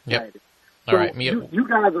 Absolutely. I'm excited. Yep. So all right. You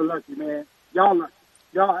guys are lucky, man. Y'all lucky.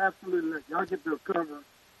 Y'all absolutely lucky. Y'all get to cover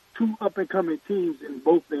two up-and-coming teams in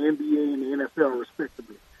both the NBA and the NFL,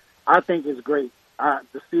 respectively. I think it's great.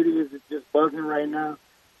 The city is just buzzing right now.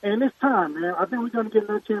 And it's time, man. I think we're going to get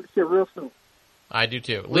another championship real soon. I do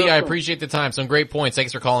too. Lee, I appreciate the time. Some great points.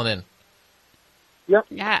 Thanks for calling in. Yep.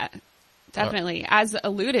 Yeah. Definitely. As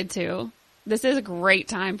alluded to, this is a great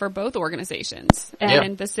time for both organizations.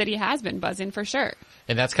 And the city has been buzzing for sure.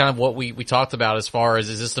 And that's kind of what we talked about as far as,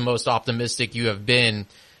 is this the most optimistic you have been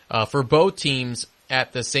for both teams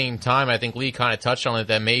at the same time? I think Lee kind of touched on it,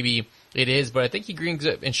 that maybe it is, but I think he agrees.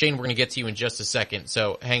 And Shane, we're going to get to you in just a second.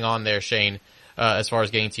 So hang on there, Shane, as far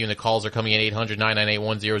as getting to you. And the calls are coming in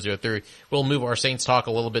 800-998-1003. We'll move our Saints talk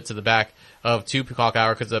a little bit to the back of 2 o'clock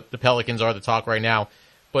hour because the Pelicans are the talk right now.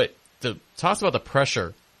 But talks about the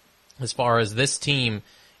pressure as far as this team.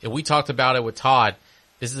 If we talked about it with Todd,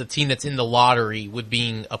 this is a team that's in the lottery with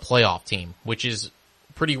being a playoff team, which is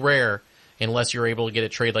pretty rare unless you're able to get a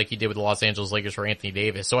trade like you did with the Los Angeles Lakers for Anthony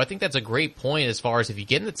Davis. So I think that's a great point as far as if you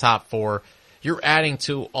get in the top 4, you're adding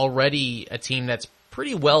to already a team that's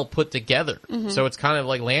pretty well put together. Mm-hmm. So it's kind of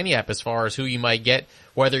like Lagniappe as far as who you might get,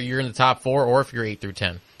 whether you're in the top 4 or if you're 8 through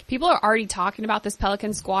 10. People are already talking about this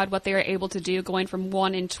Pelican squad, what they were able to do, going from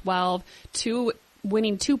 1-12 to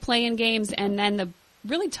winning 2 play-in games, and then the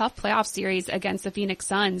really tough playoff series against the Phoenix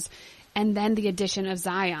Suns, and then the addition of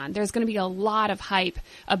Zion. There's going to be a lot of hype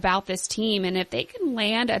about this team, and if they can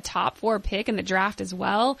land a top 4 pick in the draft as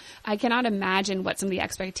well, I cannot imagine what some of the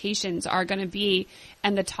expectations are going to be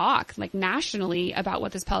and the talk, like nationally, about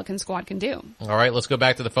what this Pelican squad can do. All right, let's go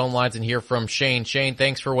back to the phone lines and hear from Shane. Shane,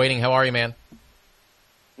 thanks for waiting. How are you, man?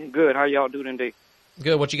 Good. How y'all doing today?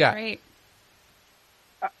 Good. What you got? Great.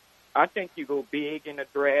 I think you go big in the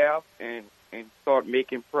draft and start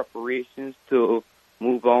making preparations to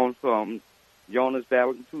move on from Jonas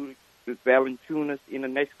Valanciunas in the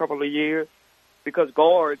next couple of years. Because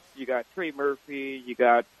guards, you got Trey Murphy, you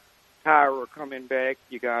got Tyra coming back,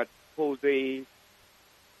 you got Jose.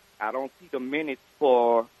 I don't see the minutes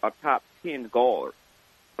for a top 10 guard,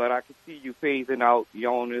 but I can see you phasing out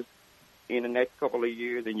Jonas in the next couple of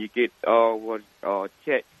years, and you get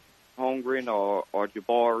Chet Holmgren or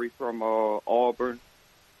Jabari from Auburn.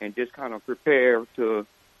 just kind of prepare to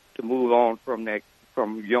move on from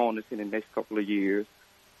Jonas in the next couple of years.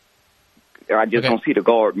 I just don't see the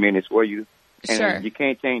guard minutes where you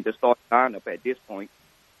can't change the starting lineup at this point.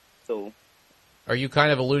 So, are you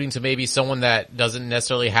kind of alluding to maybe someone that doesn't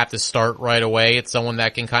necessarily have to start right away? It's someone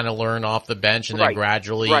that can kind of learn off the bench and then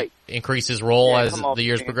gradually increase his role as the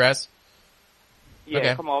years progress?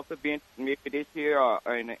 Yeah, come off the bench maybe this year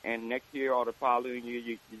and next year or the following year.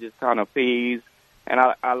 You just kind of phase. And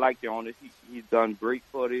I like Jonas. He's done great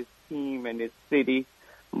for this team and this city.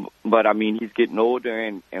 But, I mean, he's getting older,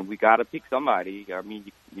 and we got to pick somebody. I mean,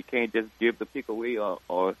 you can't just give the pick away or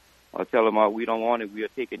tell him, we don't want it, we'll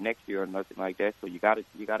take it next year or nothing like that. So you got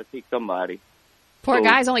to pick somebody. Poor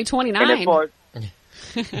guy's only 29.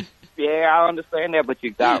 Yeah, I understand that, but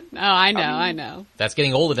you got. Oh, I know. That's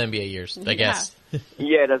getting old in NBA years, I guess.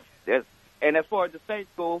 Yeah, that's. And as far as the Saints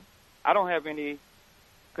go, I don't have any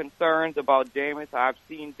concerns about Jameis. I've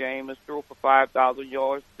seen Jameis throw for 5,000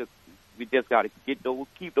 yards. We just got to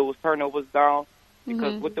keep those turnovers down,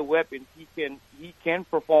 because with the weapons he can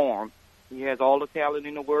perform. He has all the talent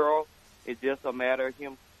in the world. It's just a matter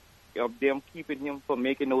of them keeping him from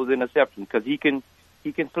making those interceptions, because he can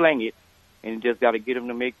sling it, and just got to get him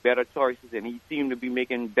to make better choices. And he seemed to be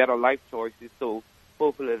making better life choices. So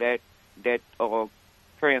hopefully that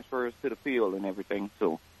transfers to the field and everything.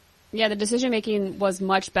 So. Yeah, the decision-making was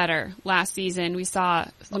much better last season. We saw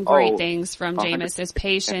some great things from Jameis. His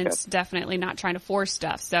patience, definitely not trying to force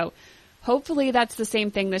stuff. So hopefully that's the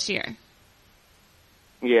same thing this year.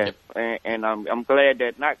 Yeah, and I'm glad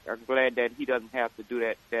that he doesn't have to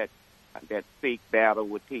do that fake battle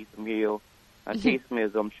with Taysom Hill. Taysom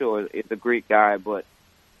is, I'm sure, is a great guy, but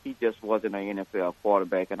he just wasn't an NFL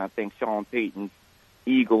quarterback. And I think Sean Payton's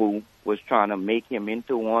ego was trying to make him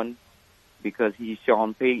into one, because he's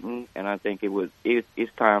Sean Payton, and I think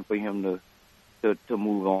it's time for him to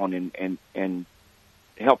move on and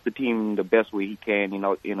help the team the best way he can,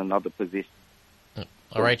 in another position.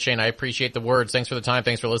 All right, Shane, I appreciate the words. Thanks for the time.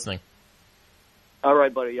 Thanks for listening. All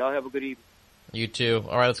right, buddy. Y'all have a good evening. You too.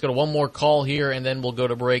 All right, let's go to one more call here, and then we'll go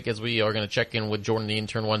to break, as we are going to check in with Jordan the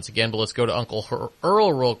intern once again. But let's go to Uncle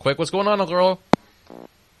Earl real quick. What's going on, Uncle Earl?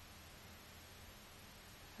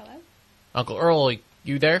 Hello? Uncle Earl,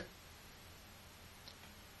 you there?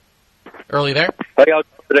 Early there? How y'all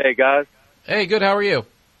doing today, guys? Hey, good. How are you?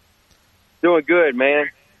 Doing good, man.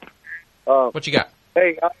 What you got?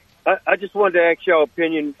 Hey, I just wanted to ask y'all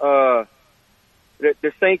opinion. The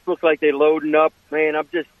Saints look like they're loading up, man. I'm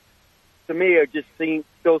still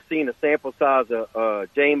seeing a sample size of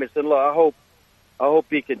Jameis. And look, I hope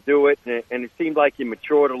he can do it. And it seemed like he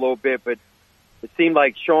matured a little bit, but it seemed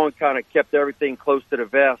like Sean kind of kept everything close to the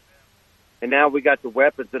vest. And now we got the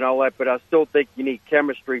weapons and all that, but I still think you need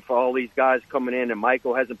chemistry for all these guys coming in. And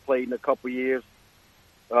Michael hasn't played in a couple years,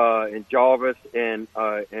 and Jarvis, and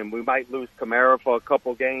we might lose Kamara for a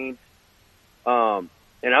couple games. And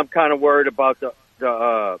I'm kind of worried about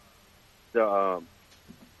the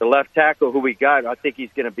left tackle who we got. I think he's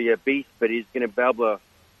going to be a beast, but he's going to be able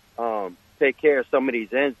to take care of some of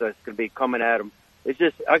these ends that's going to be coming at him. It's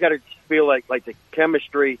just I got to feel like the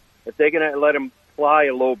chemistry. If they're going to let him fly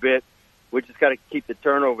a little bit, we just got to keep the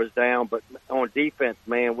turnovers down. But on defense,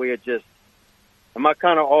 man, am I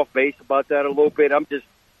kind of off base about that a little bit? I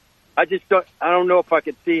don't know if I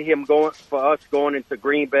could see him going into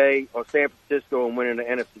Green Bay or San Francisco and winning the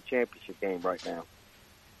NFC Championship game right now.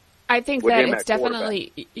 I think that it's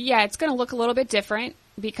definitely, it's going to look a little bit different,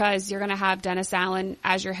 because you're going to have Dennis Allen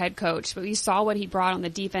as your head coach. But we saw what he brought on the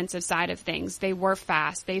defensive side of things. They were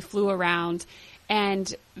fast. They flew around.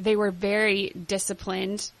 And they were very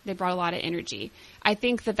disciplined. They brought a lot of energy. I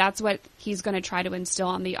think that that's what he's going to try to instill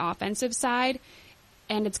on the offensive side.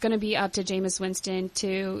 And it's going to be up to Jameis Winston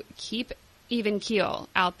to keep even keel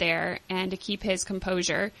out there and to keep his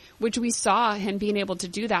composure, which we saw him being able to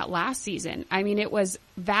do that last season. I mean, it was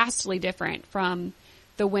vastly different from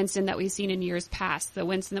the Winston that we've seen in years past, the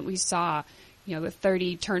Winston that we saw, with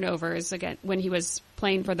 30 turnovers again when he was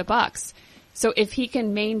playing for the Bucs. So if he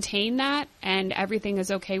can maintain that and everything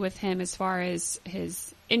is okay with him as far as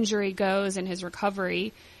his injury goes and his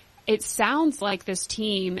recovery, it sounds like this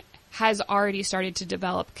team has already started to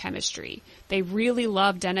develop chemistry. They really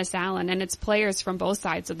love Dennis Allen, and it's players from both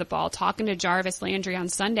sides of the ball. Talking to Jarvis Landry on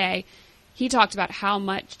Sunday, he talked about how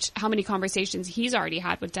many conversations he's already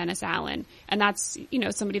had with Dennis Allen. And that's,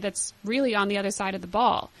 somebody that's really on the other side of the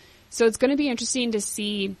ball. So it's going to be interesting to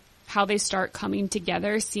see how they start coming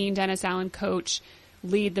together, seeing Dennis Allen coach,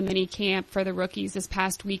 lead the mini camp for the rookies this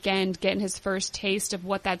past weekend, getting his first taste of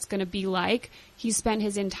what that's going to be like. He spent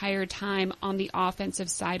his entire time on the offensive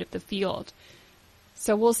side of the field.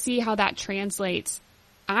 So we'll see how that translates.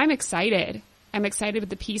 I'm excited. I'm excited with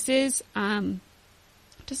the pieces.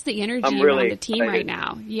 Just the energy I'm really around the team excited right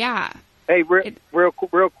now. Yeah. Hey, real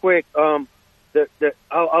quick. I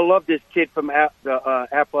love this kid from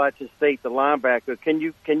Appalachian State, the linebacker. Can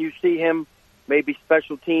you see him maybe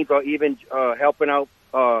special teams or even helping out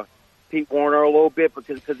Pete Warner a little bit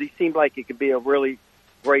because he seemed like he could be a really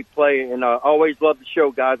great player. And always love the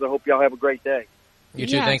show, guys. I hope y'all have a great day. You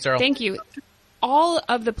too. Thanks, Earl. Thank you. All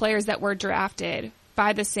of the players that were drafted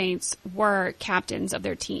by the Saints were captains of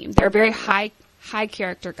their team. They're very high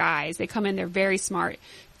character guys. They come in, they're very smart.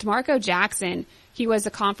 DeMarco Jackson, he was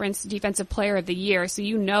a conference defensive player of the year, so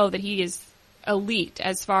you know that he is elite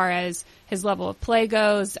as far as his level of play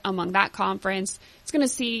goes among that conference. It's going to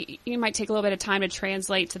see, it might take a little bit of time to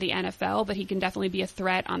translate to the NFL, but he can definitely be a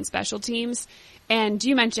threat on special teams. And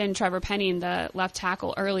you mentioned Trevor Penning, the left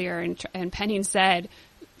tackle, earlier, and Penning said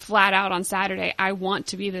flat out on Saturday, I want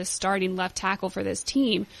to be the starting left tackle for this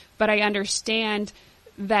team, but I understand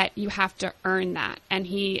that you have to earn that. And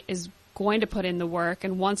he is going to put in the work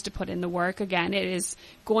and wants to put in the work. Again, it is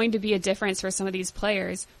going to be a difference for some of these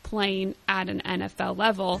players playing at an NFL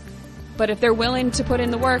level. But if they're willing to put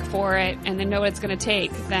in the work for it and they know what it's going to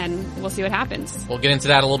take, then we'll see what happens. We'll get into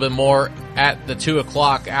that a little bit more at the 2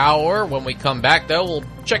 o'clock hour. When we come back, though, we'll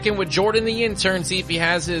check in with Jordan, the intern, see if he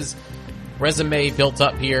has his resume built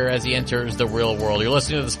up here as he enters the real world. You're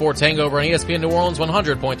listening to the Sports Hangover on ESPN New Orleans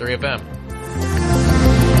 100.3 FM.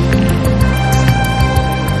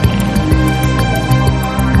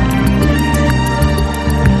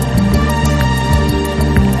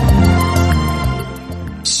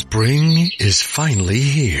 Spring is finally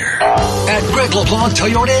here. At Greg LeBlanc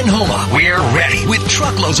Toyota in Houma, we're ready with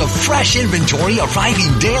truckloads of fresh inventory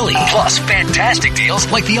arriving daily. Plus fantastic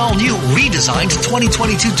deals like the all-new redesigned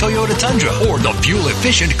 2022 Toyota Tundra or the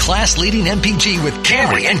fuel-efficient class-leading MPG with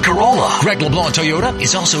Camry and Corolla. Greg LeBlanc Toyota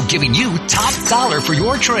is also giving you top dollar for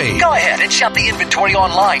your trade. Go ahead and shop the inventory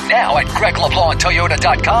online now at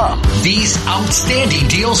GregLeBlancToyota.com. These outstanding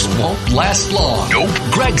deals won't last long. Nope.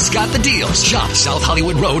 Greg's got the deals. Shop South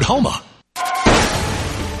Hollywood Road, Houma.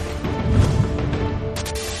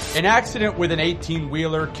 An accident with an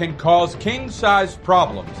 18-wheeler can cause king-sized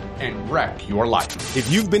problems and wreck your life.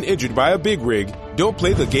 If you've been injured by a big rig, don't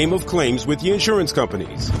play the game of claims with the insurance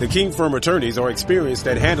companies. The King Firm attorneys are experienced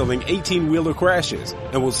at handling 18-wheeler crashes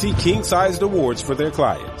and will seek king-sized awards for their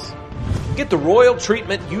clients. Get the royal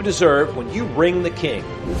treatment you deserve when you ring the King.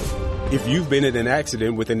 If you've been in an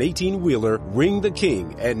accident with an 18-wheeler, ring the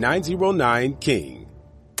King at 909-KING.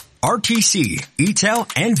 RTC, ETEL,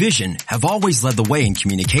 and Vision have always led the way in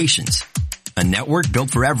communications. A network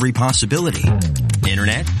built for every possibility.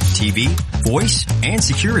 Internet, TV, voice, and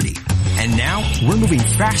security. And now we're moving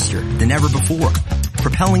faster than ever before,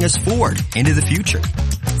 propelling us forward into the future.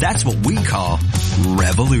 That's what we call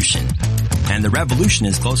revolution. And the revolution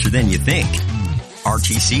is closer than you think.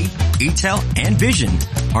 RTC, ETEL, and Vision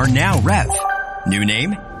are now Rev. New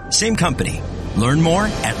name, same company. Learn more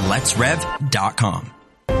at letsrev.com.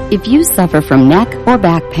 If you suffer from neck or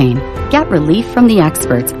back pain, get relief from the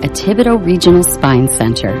experts at Thibodeau Regional Spine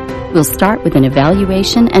Center. We'll start with an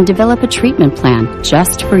evaluation and develop a treatment plan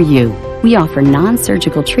just for you. We offer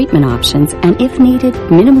non-surgical treatment options and, if needed,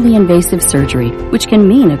 minimally invasive surgery, which can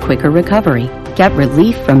mean a quicker recovery. Get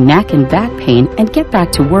relief from neck and back pain and get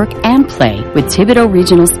back to work and play with Thibodeau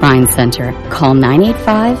Regional Spine Center. Call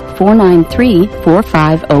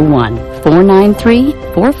 985-493-4501.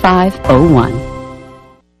 493-4501.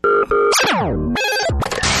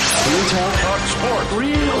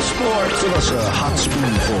 Real sports. Give us a hot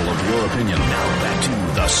spoonful of your opinion. Now back to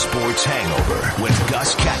the Sports Hangover with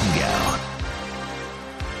Gus Kattengell.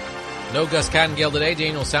 No Gus Kattengell today.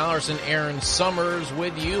 Daniel Sallerson, Aaron Summers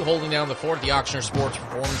with you, holding down the fort at the Ochsner Sports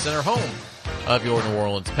Performance Center, home of your New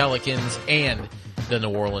Orleans Pelicans and the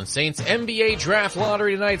New Orleans Saints. NBA Draft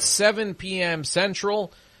Lottery tonight, 7 p.m.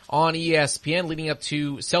 Central on ESPN, leading up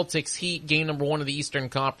to Celtics Heat, game number 1 of the Eastern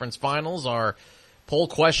Conference Finals. Our poll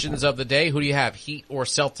questions of the day: who do you have, Heat or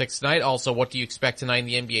Celtics tonight? Also, what do you expect tonight in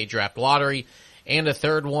the NBA Draft Lottery? And a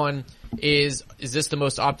third one is this the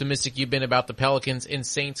most optimistic you've been about the Pelicans and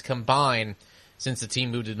Saints combined since the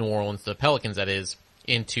team moved to New Orleans, the Pelicans that is,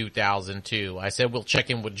 in 2002? I said we'll check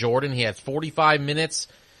in with Jordan. He has 45 minutes,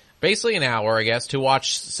 basically an hour, I guess, to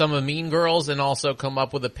watch some of Mean Girls and also come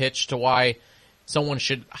up with a pitch to why someone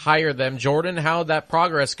should hire them. Jordan, how'd that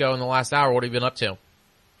progress go in the last hour? What have you been up to?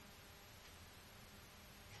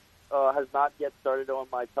 Has not yet started on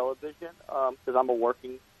my television because I'm a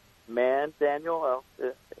working man, Daniel,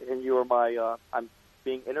 and you are my. I'm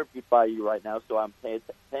being interviewed by you right now, so I'm paying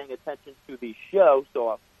attention to the show.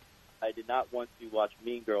 So I did not want to watch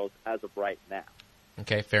Mean Girls as of right now.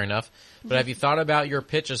 Okay, fair enough. But have you thought about your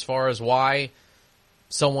pitch as far as why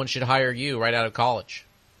someone should hire you right out of college?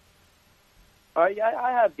 Yeah,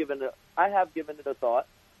 I have given it a thought.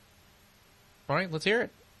 All right, let's hear it.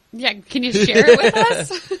 Yeah, can you share it with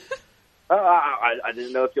us? I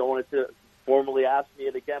didn't know if you wanted to formally ask me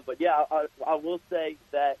it again, but yeah, I will say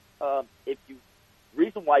that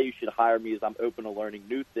reason why you should hire me is I'm open to learning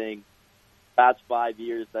new things. Past 5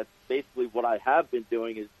 years, that's basically what I have been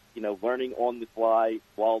doing is, learning on the fly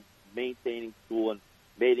while maintaining school and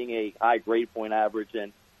maintaining a high grade point average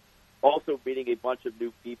and also meeting a bunch of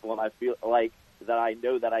new people. And I feel like that I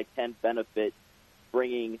know that I can benefit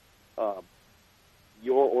bringing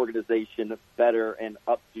your organization better and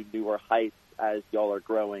up to newer heights as y'all are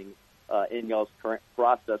growing in y'all's current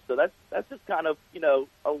process. So that's just kind of,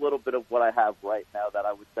 a little bit of what I have right now that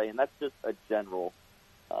I would say. And that's just a general,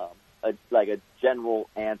 a general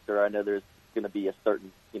answer. I know there's going to be a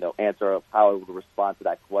certain, answer of how I would respond to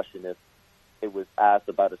that question if it was asked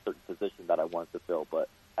about a certain position that I wanted to fill. But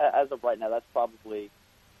as of right now, that's probably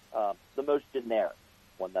the most generic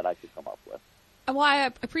one that I could come up with. Well,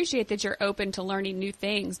 I appreciate that you're open to learning new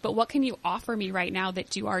things, but what can you offer me right now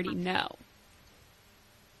that you already know?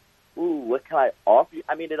 Ooh, what can I offer you?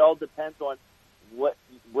 I mean, it all depends on what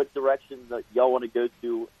direction that y'all want to go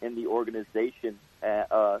to in the organization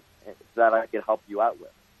that I can help you out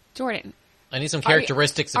with. Jordan. I need some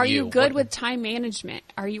characteristics of you. Are you good with time management?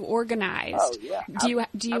 Are you organized? Oh, yeah. Do you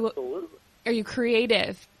absolutely. Are you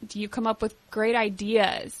creative? Do you come up with great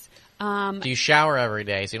ideas? Do you shower every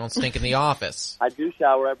day so you don't stink in the office? I do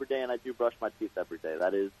shower every day and I do brush my teeth every day.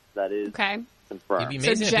 That is okay. Confirmed.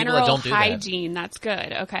 So general hygiene, that's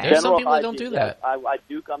good. Okay. There's some people hygiene, that don't do that. Yes. I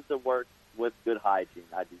do come to work with good hygiene.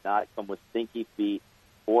 I do not come with stinky feet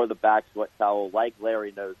or the back sweat towel like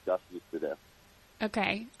Larry knows Gus used to do.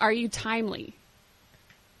 Okay. Are you timely?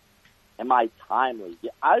 Am I timely?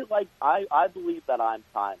 Yeah, I believe that I'm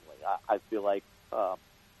timely. I feel like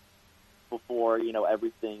before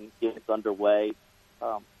everything gets underway,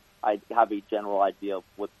 I have a general idea of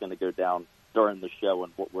what's going to go down during the show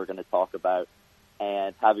and what we're going to talk about,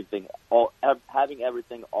 and having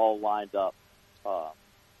everything all lined up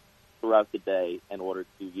throughout the day in order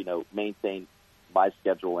to maintain my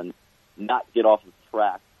schedule and not get off of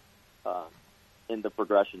track in the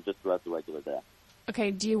progression just throughout the regular day.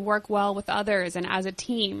 Okay, do you work well with others and as a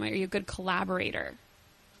team? Are you a good collaborator?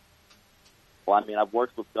 Well, I mean, I've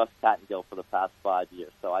worked with Gus Tattengill for the past 5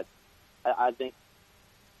 years, so I think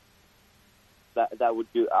that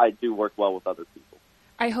would do. I do work well with other people.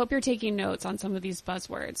 I hope you're taking notes on some of these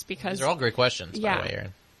buzzwords because these are all great questions. Yeah. By the way,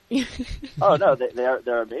 Aaron. Oh no,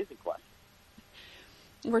 they're amazing questions.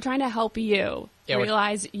 We're trying to help you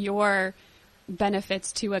realize your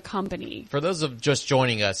benefits to a company. For those of just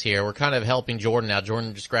joining us here, we're kind of helping Jordan out.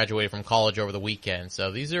 Jordan just graduated from college over the weekend,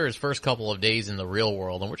 so these are his first couple of days in the real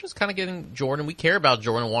world, and we're just kind of getting Jordan. We care about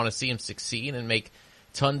Jordan, want to see him succeed and make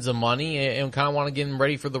tons of money, and kind of want to get him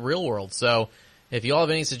ready for the real world. So if you all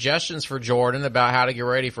have any suggestions for Jordan about how to get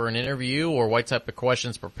ready for an interview or what type of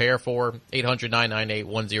questions to prepare for,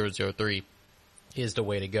 800-998-1003 is the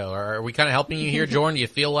way to go. Are we kind of helping you here, Jordan? Do you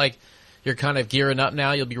feel like you're kind of gearing up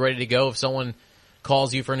now? You'll be ready to go if someone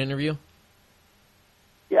calls you for an interview?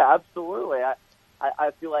 Yeah, absolutely.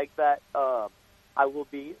 I feel like that I will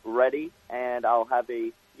be ready, and I'll have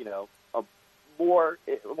a more.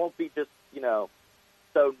 It won't be just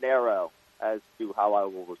so narrow as to how I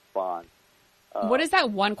will respond. What is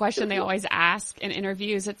that one question they always ask in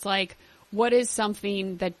interviews? It's like, what is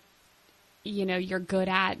something that you're good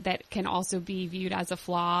at that can also be viewed as a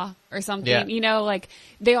flaw or something? Yeah. Like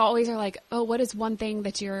they always are like, oh, what is one thing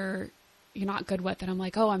that you're not good with? And I'm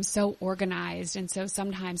like, oh, I'm so organized. And so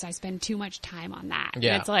sometimes I spend too much time on that.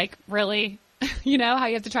 Yeah. And it's like, really? How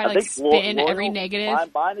you have to try to spin every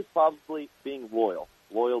negative? Mine is probably being loyal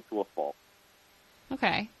to a fault.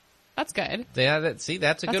 Okay. That's good. Yeah, that's a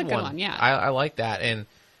good one. Yeah. I like that. And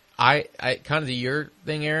I kind of do your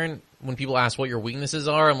thing, Aaron. When people ask what your weaknesses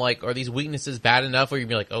are, I'm like, are these weaknesses bad enough? Or you'd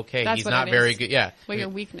be like, okay, that's he's not very good. Yeah. What your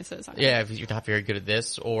weaknesses are. Yeah, if you're not very good at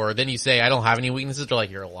this. Or then you say, I don't have any weaknesses. They're like,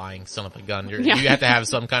 you're a lying son of a gun. You have to have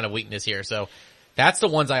some kind of weakness here. So that's the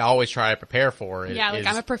ones I always try to prepare for.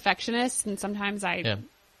 I'm a perfectionist, and sometimes I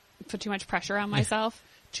put too much pressure on myself.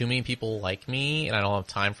 Too many people like me, and I don't have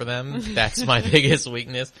time for them. That's my biggest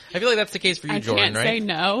weakness. I feel like that's the case for you, Jordan, right? I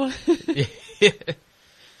can't say no.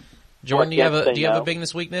 Jordan, do you have a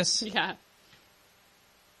bigness weakness? Yeah.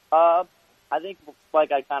 I think,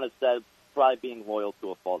 like I kind of said, probably being loyal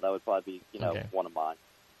to a fault. That would probably be, one of mine.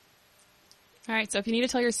 All right. So if you need to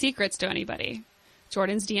tell your secrets to anybody,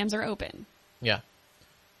 Jordan's DMs are open. Yeah.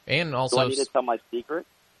 And also, do I need to tell my secret?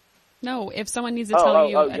 No, if someone needs to tell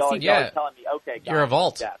you a secret. Y'all telling me. Okay, got You're a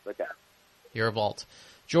vault. Yes, okay. You're a vault.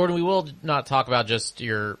 Jordan, we will not talk about just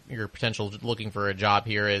your potential looking for a job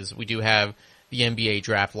here, as we do have the NBA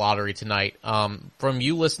draft lottery tonight. From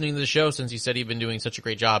you listening to the show, since you said you've been doing such a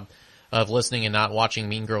great job of listening and not watching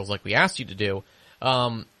Mean Girls like we asked you to do,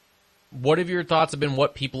 what have your thoughts been,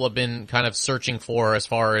 what people have been kind of searching for as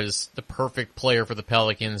far as the perfect player for the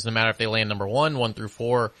Pelicans, no matter if they land number 1 through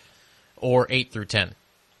 4, or 8 through 10?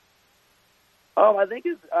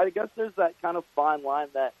 I guess there's that kind of fine line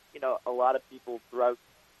that, a lot of people throughout,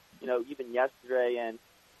 even yesterday and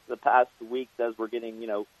the past weeks, as we're getting,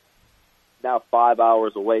 now 5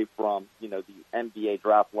 hours away from, the NBA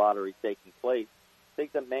draft lottery taking place. I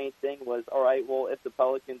think the main thing was, all right, well, if the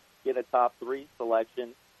Pelicans get a top 3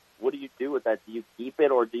 selection, what do you do with that? Do you keep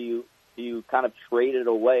it, or do you kind of trade it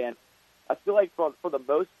away? And I feel like for the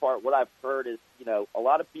most part, what I've heard is, a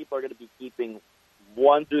lot of people are going to be keeping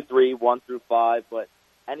 1 through 3, 1 through 5, but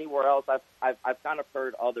anywhere else, I've kind of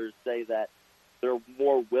heard others say that they're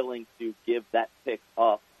more willing to give that pick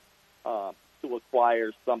up to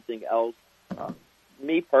acquire something else.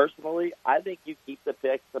 Me personally, I think you keep the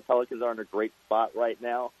pick. The Pelicans are in a great spot right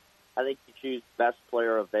now. I think you choose best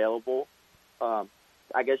player available. I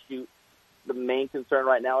guess the main concern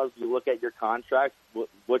right now is you look at your contract.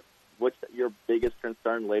 What's your biggest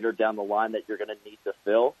concern later down the line that you're going to need to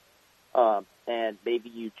fill? And maybe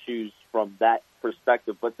you choose from that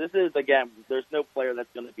perspective. But this is, again, there's no player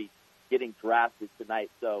that's going to be getting drafted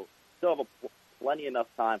tonight, so still have plenty enough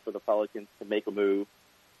time for the Pelicans to make a move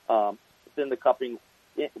within the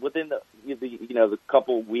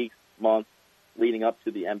couple weeks, months leading up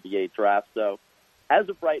to the NBA draft. So as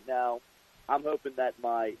of right now, I'm hoping that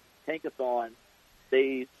my Tankathon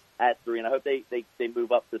stays at 3, and I hope they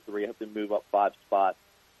move up to 3. I hope they move up 5 spots.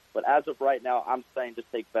 But as of right now, I'm saying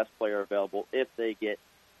just take best player available if they get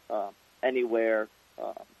anywhere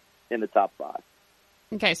in the top 5.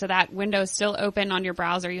 Okay, so that window is still open on your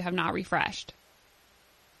browser. You have not refreshed.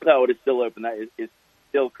 No, it is still open. That is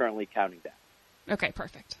still currently counting down. Okay,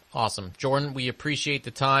 perfect. Awesome. Jordan, we appreciate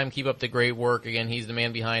the time. Keep up the great work. Again, he's the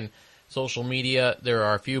man behind social media. There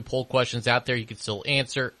are a few poll questions out there you can still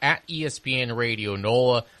answer at ESPN Radio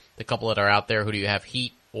NOLA. The couple that are out there, who do you have,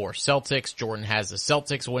 Heat or Celtics? Jordan has the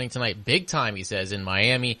Celtics winning tonight big time, he says, in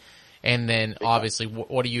Miami. And then, obviously,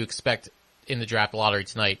 what do you expect in the draft lottery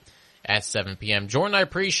tonight at 7 p.m.? Jordan, I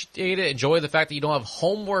appreciate it. Enjoy the fact that you don't have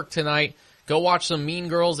homework tonight. Go watch some Mean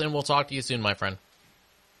Girls, and we'll talk to you soon, my friend.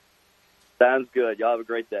 Sounds good. Y'all have a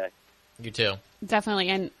great day. You too. Definitely.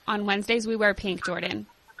 And on Wednesdays, we wear pink, Jordan.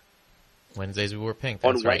 Wednesdays, we wear pink.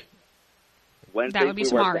 That's right. Wednesdays, that would be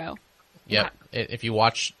tomorrow. Yep. Yeah. If you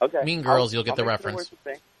watch Mean Girls, you'll get the reference.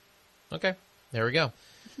 Okay. There we go.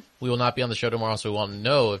 We will not be on the show tomorrow, so we won't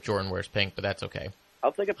know if Jordan wears pink, but that's okay.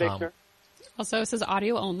 I'll take a picture. Also, it says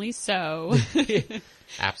audio only, so.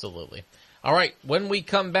 Absolutely. All right. When we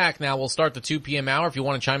come back now, we'll start the 2 p.m. hour. If you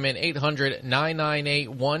want to chime in,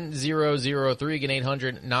 800-998-1003. Again,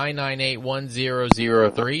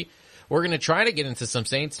 800-998-1003. We're going to try to get into some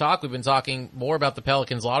Saints talk. We've been talking more about the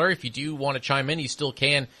Pelicans lottery. If you do want to chime in, you still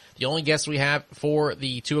can. The only guest we have for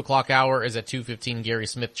the 2 o'clock hour is at 2:15. Gary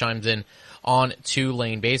Smith chimes in on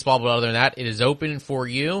Tulane baseball. But other than that, it is open for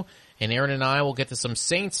you. And Aaron and I will get to some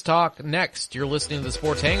Saints talk next. You're listening to the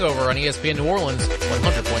Sports Hangover on ESPN New Orleans,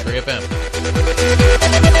 100.3 FM.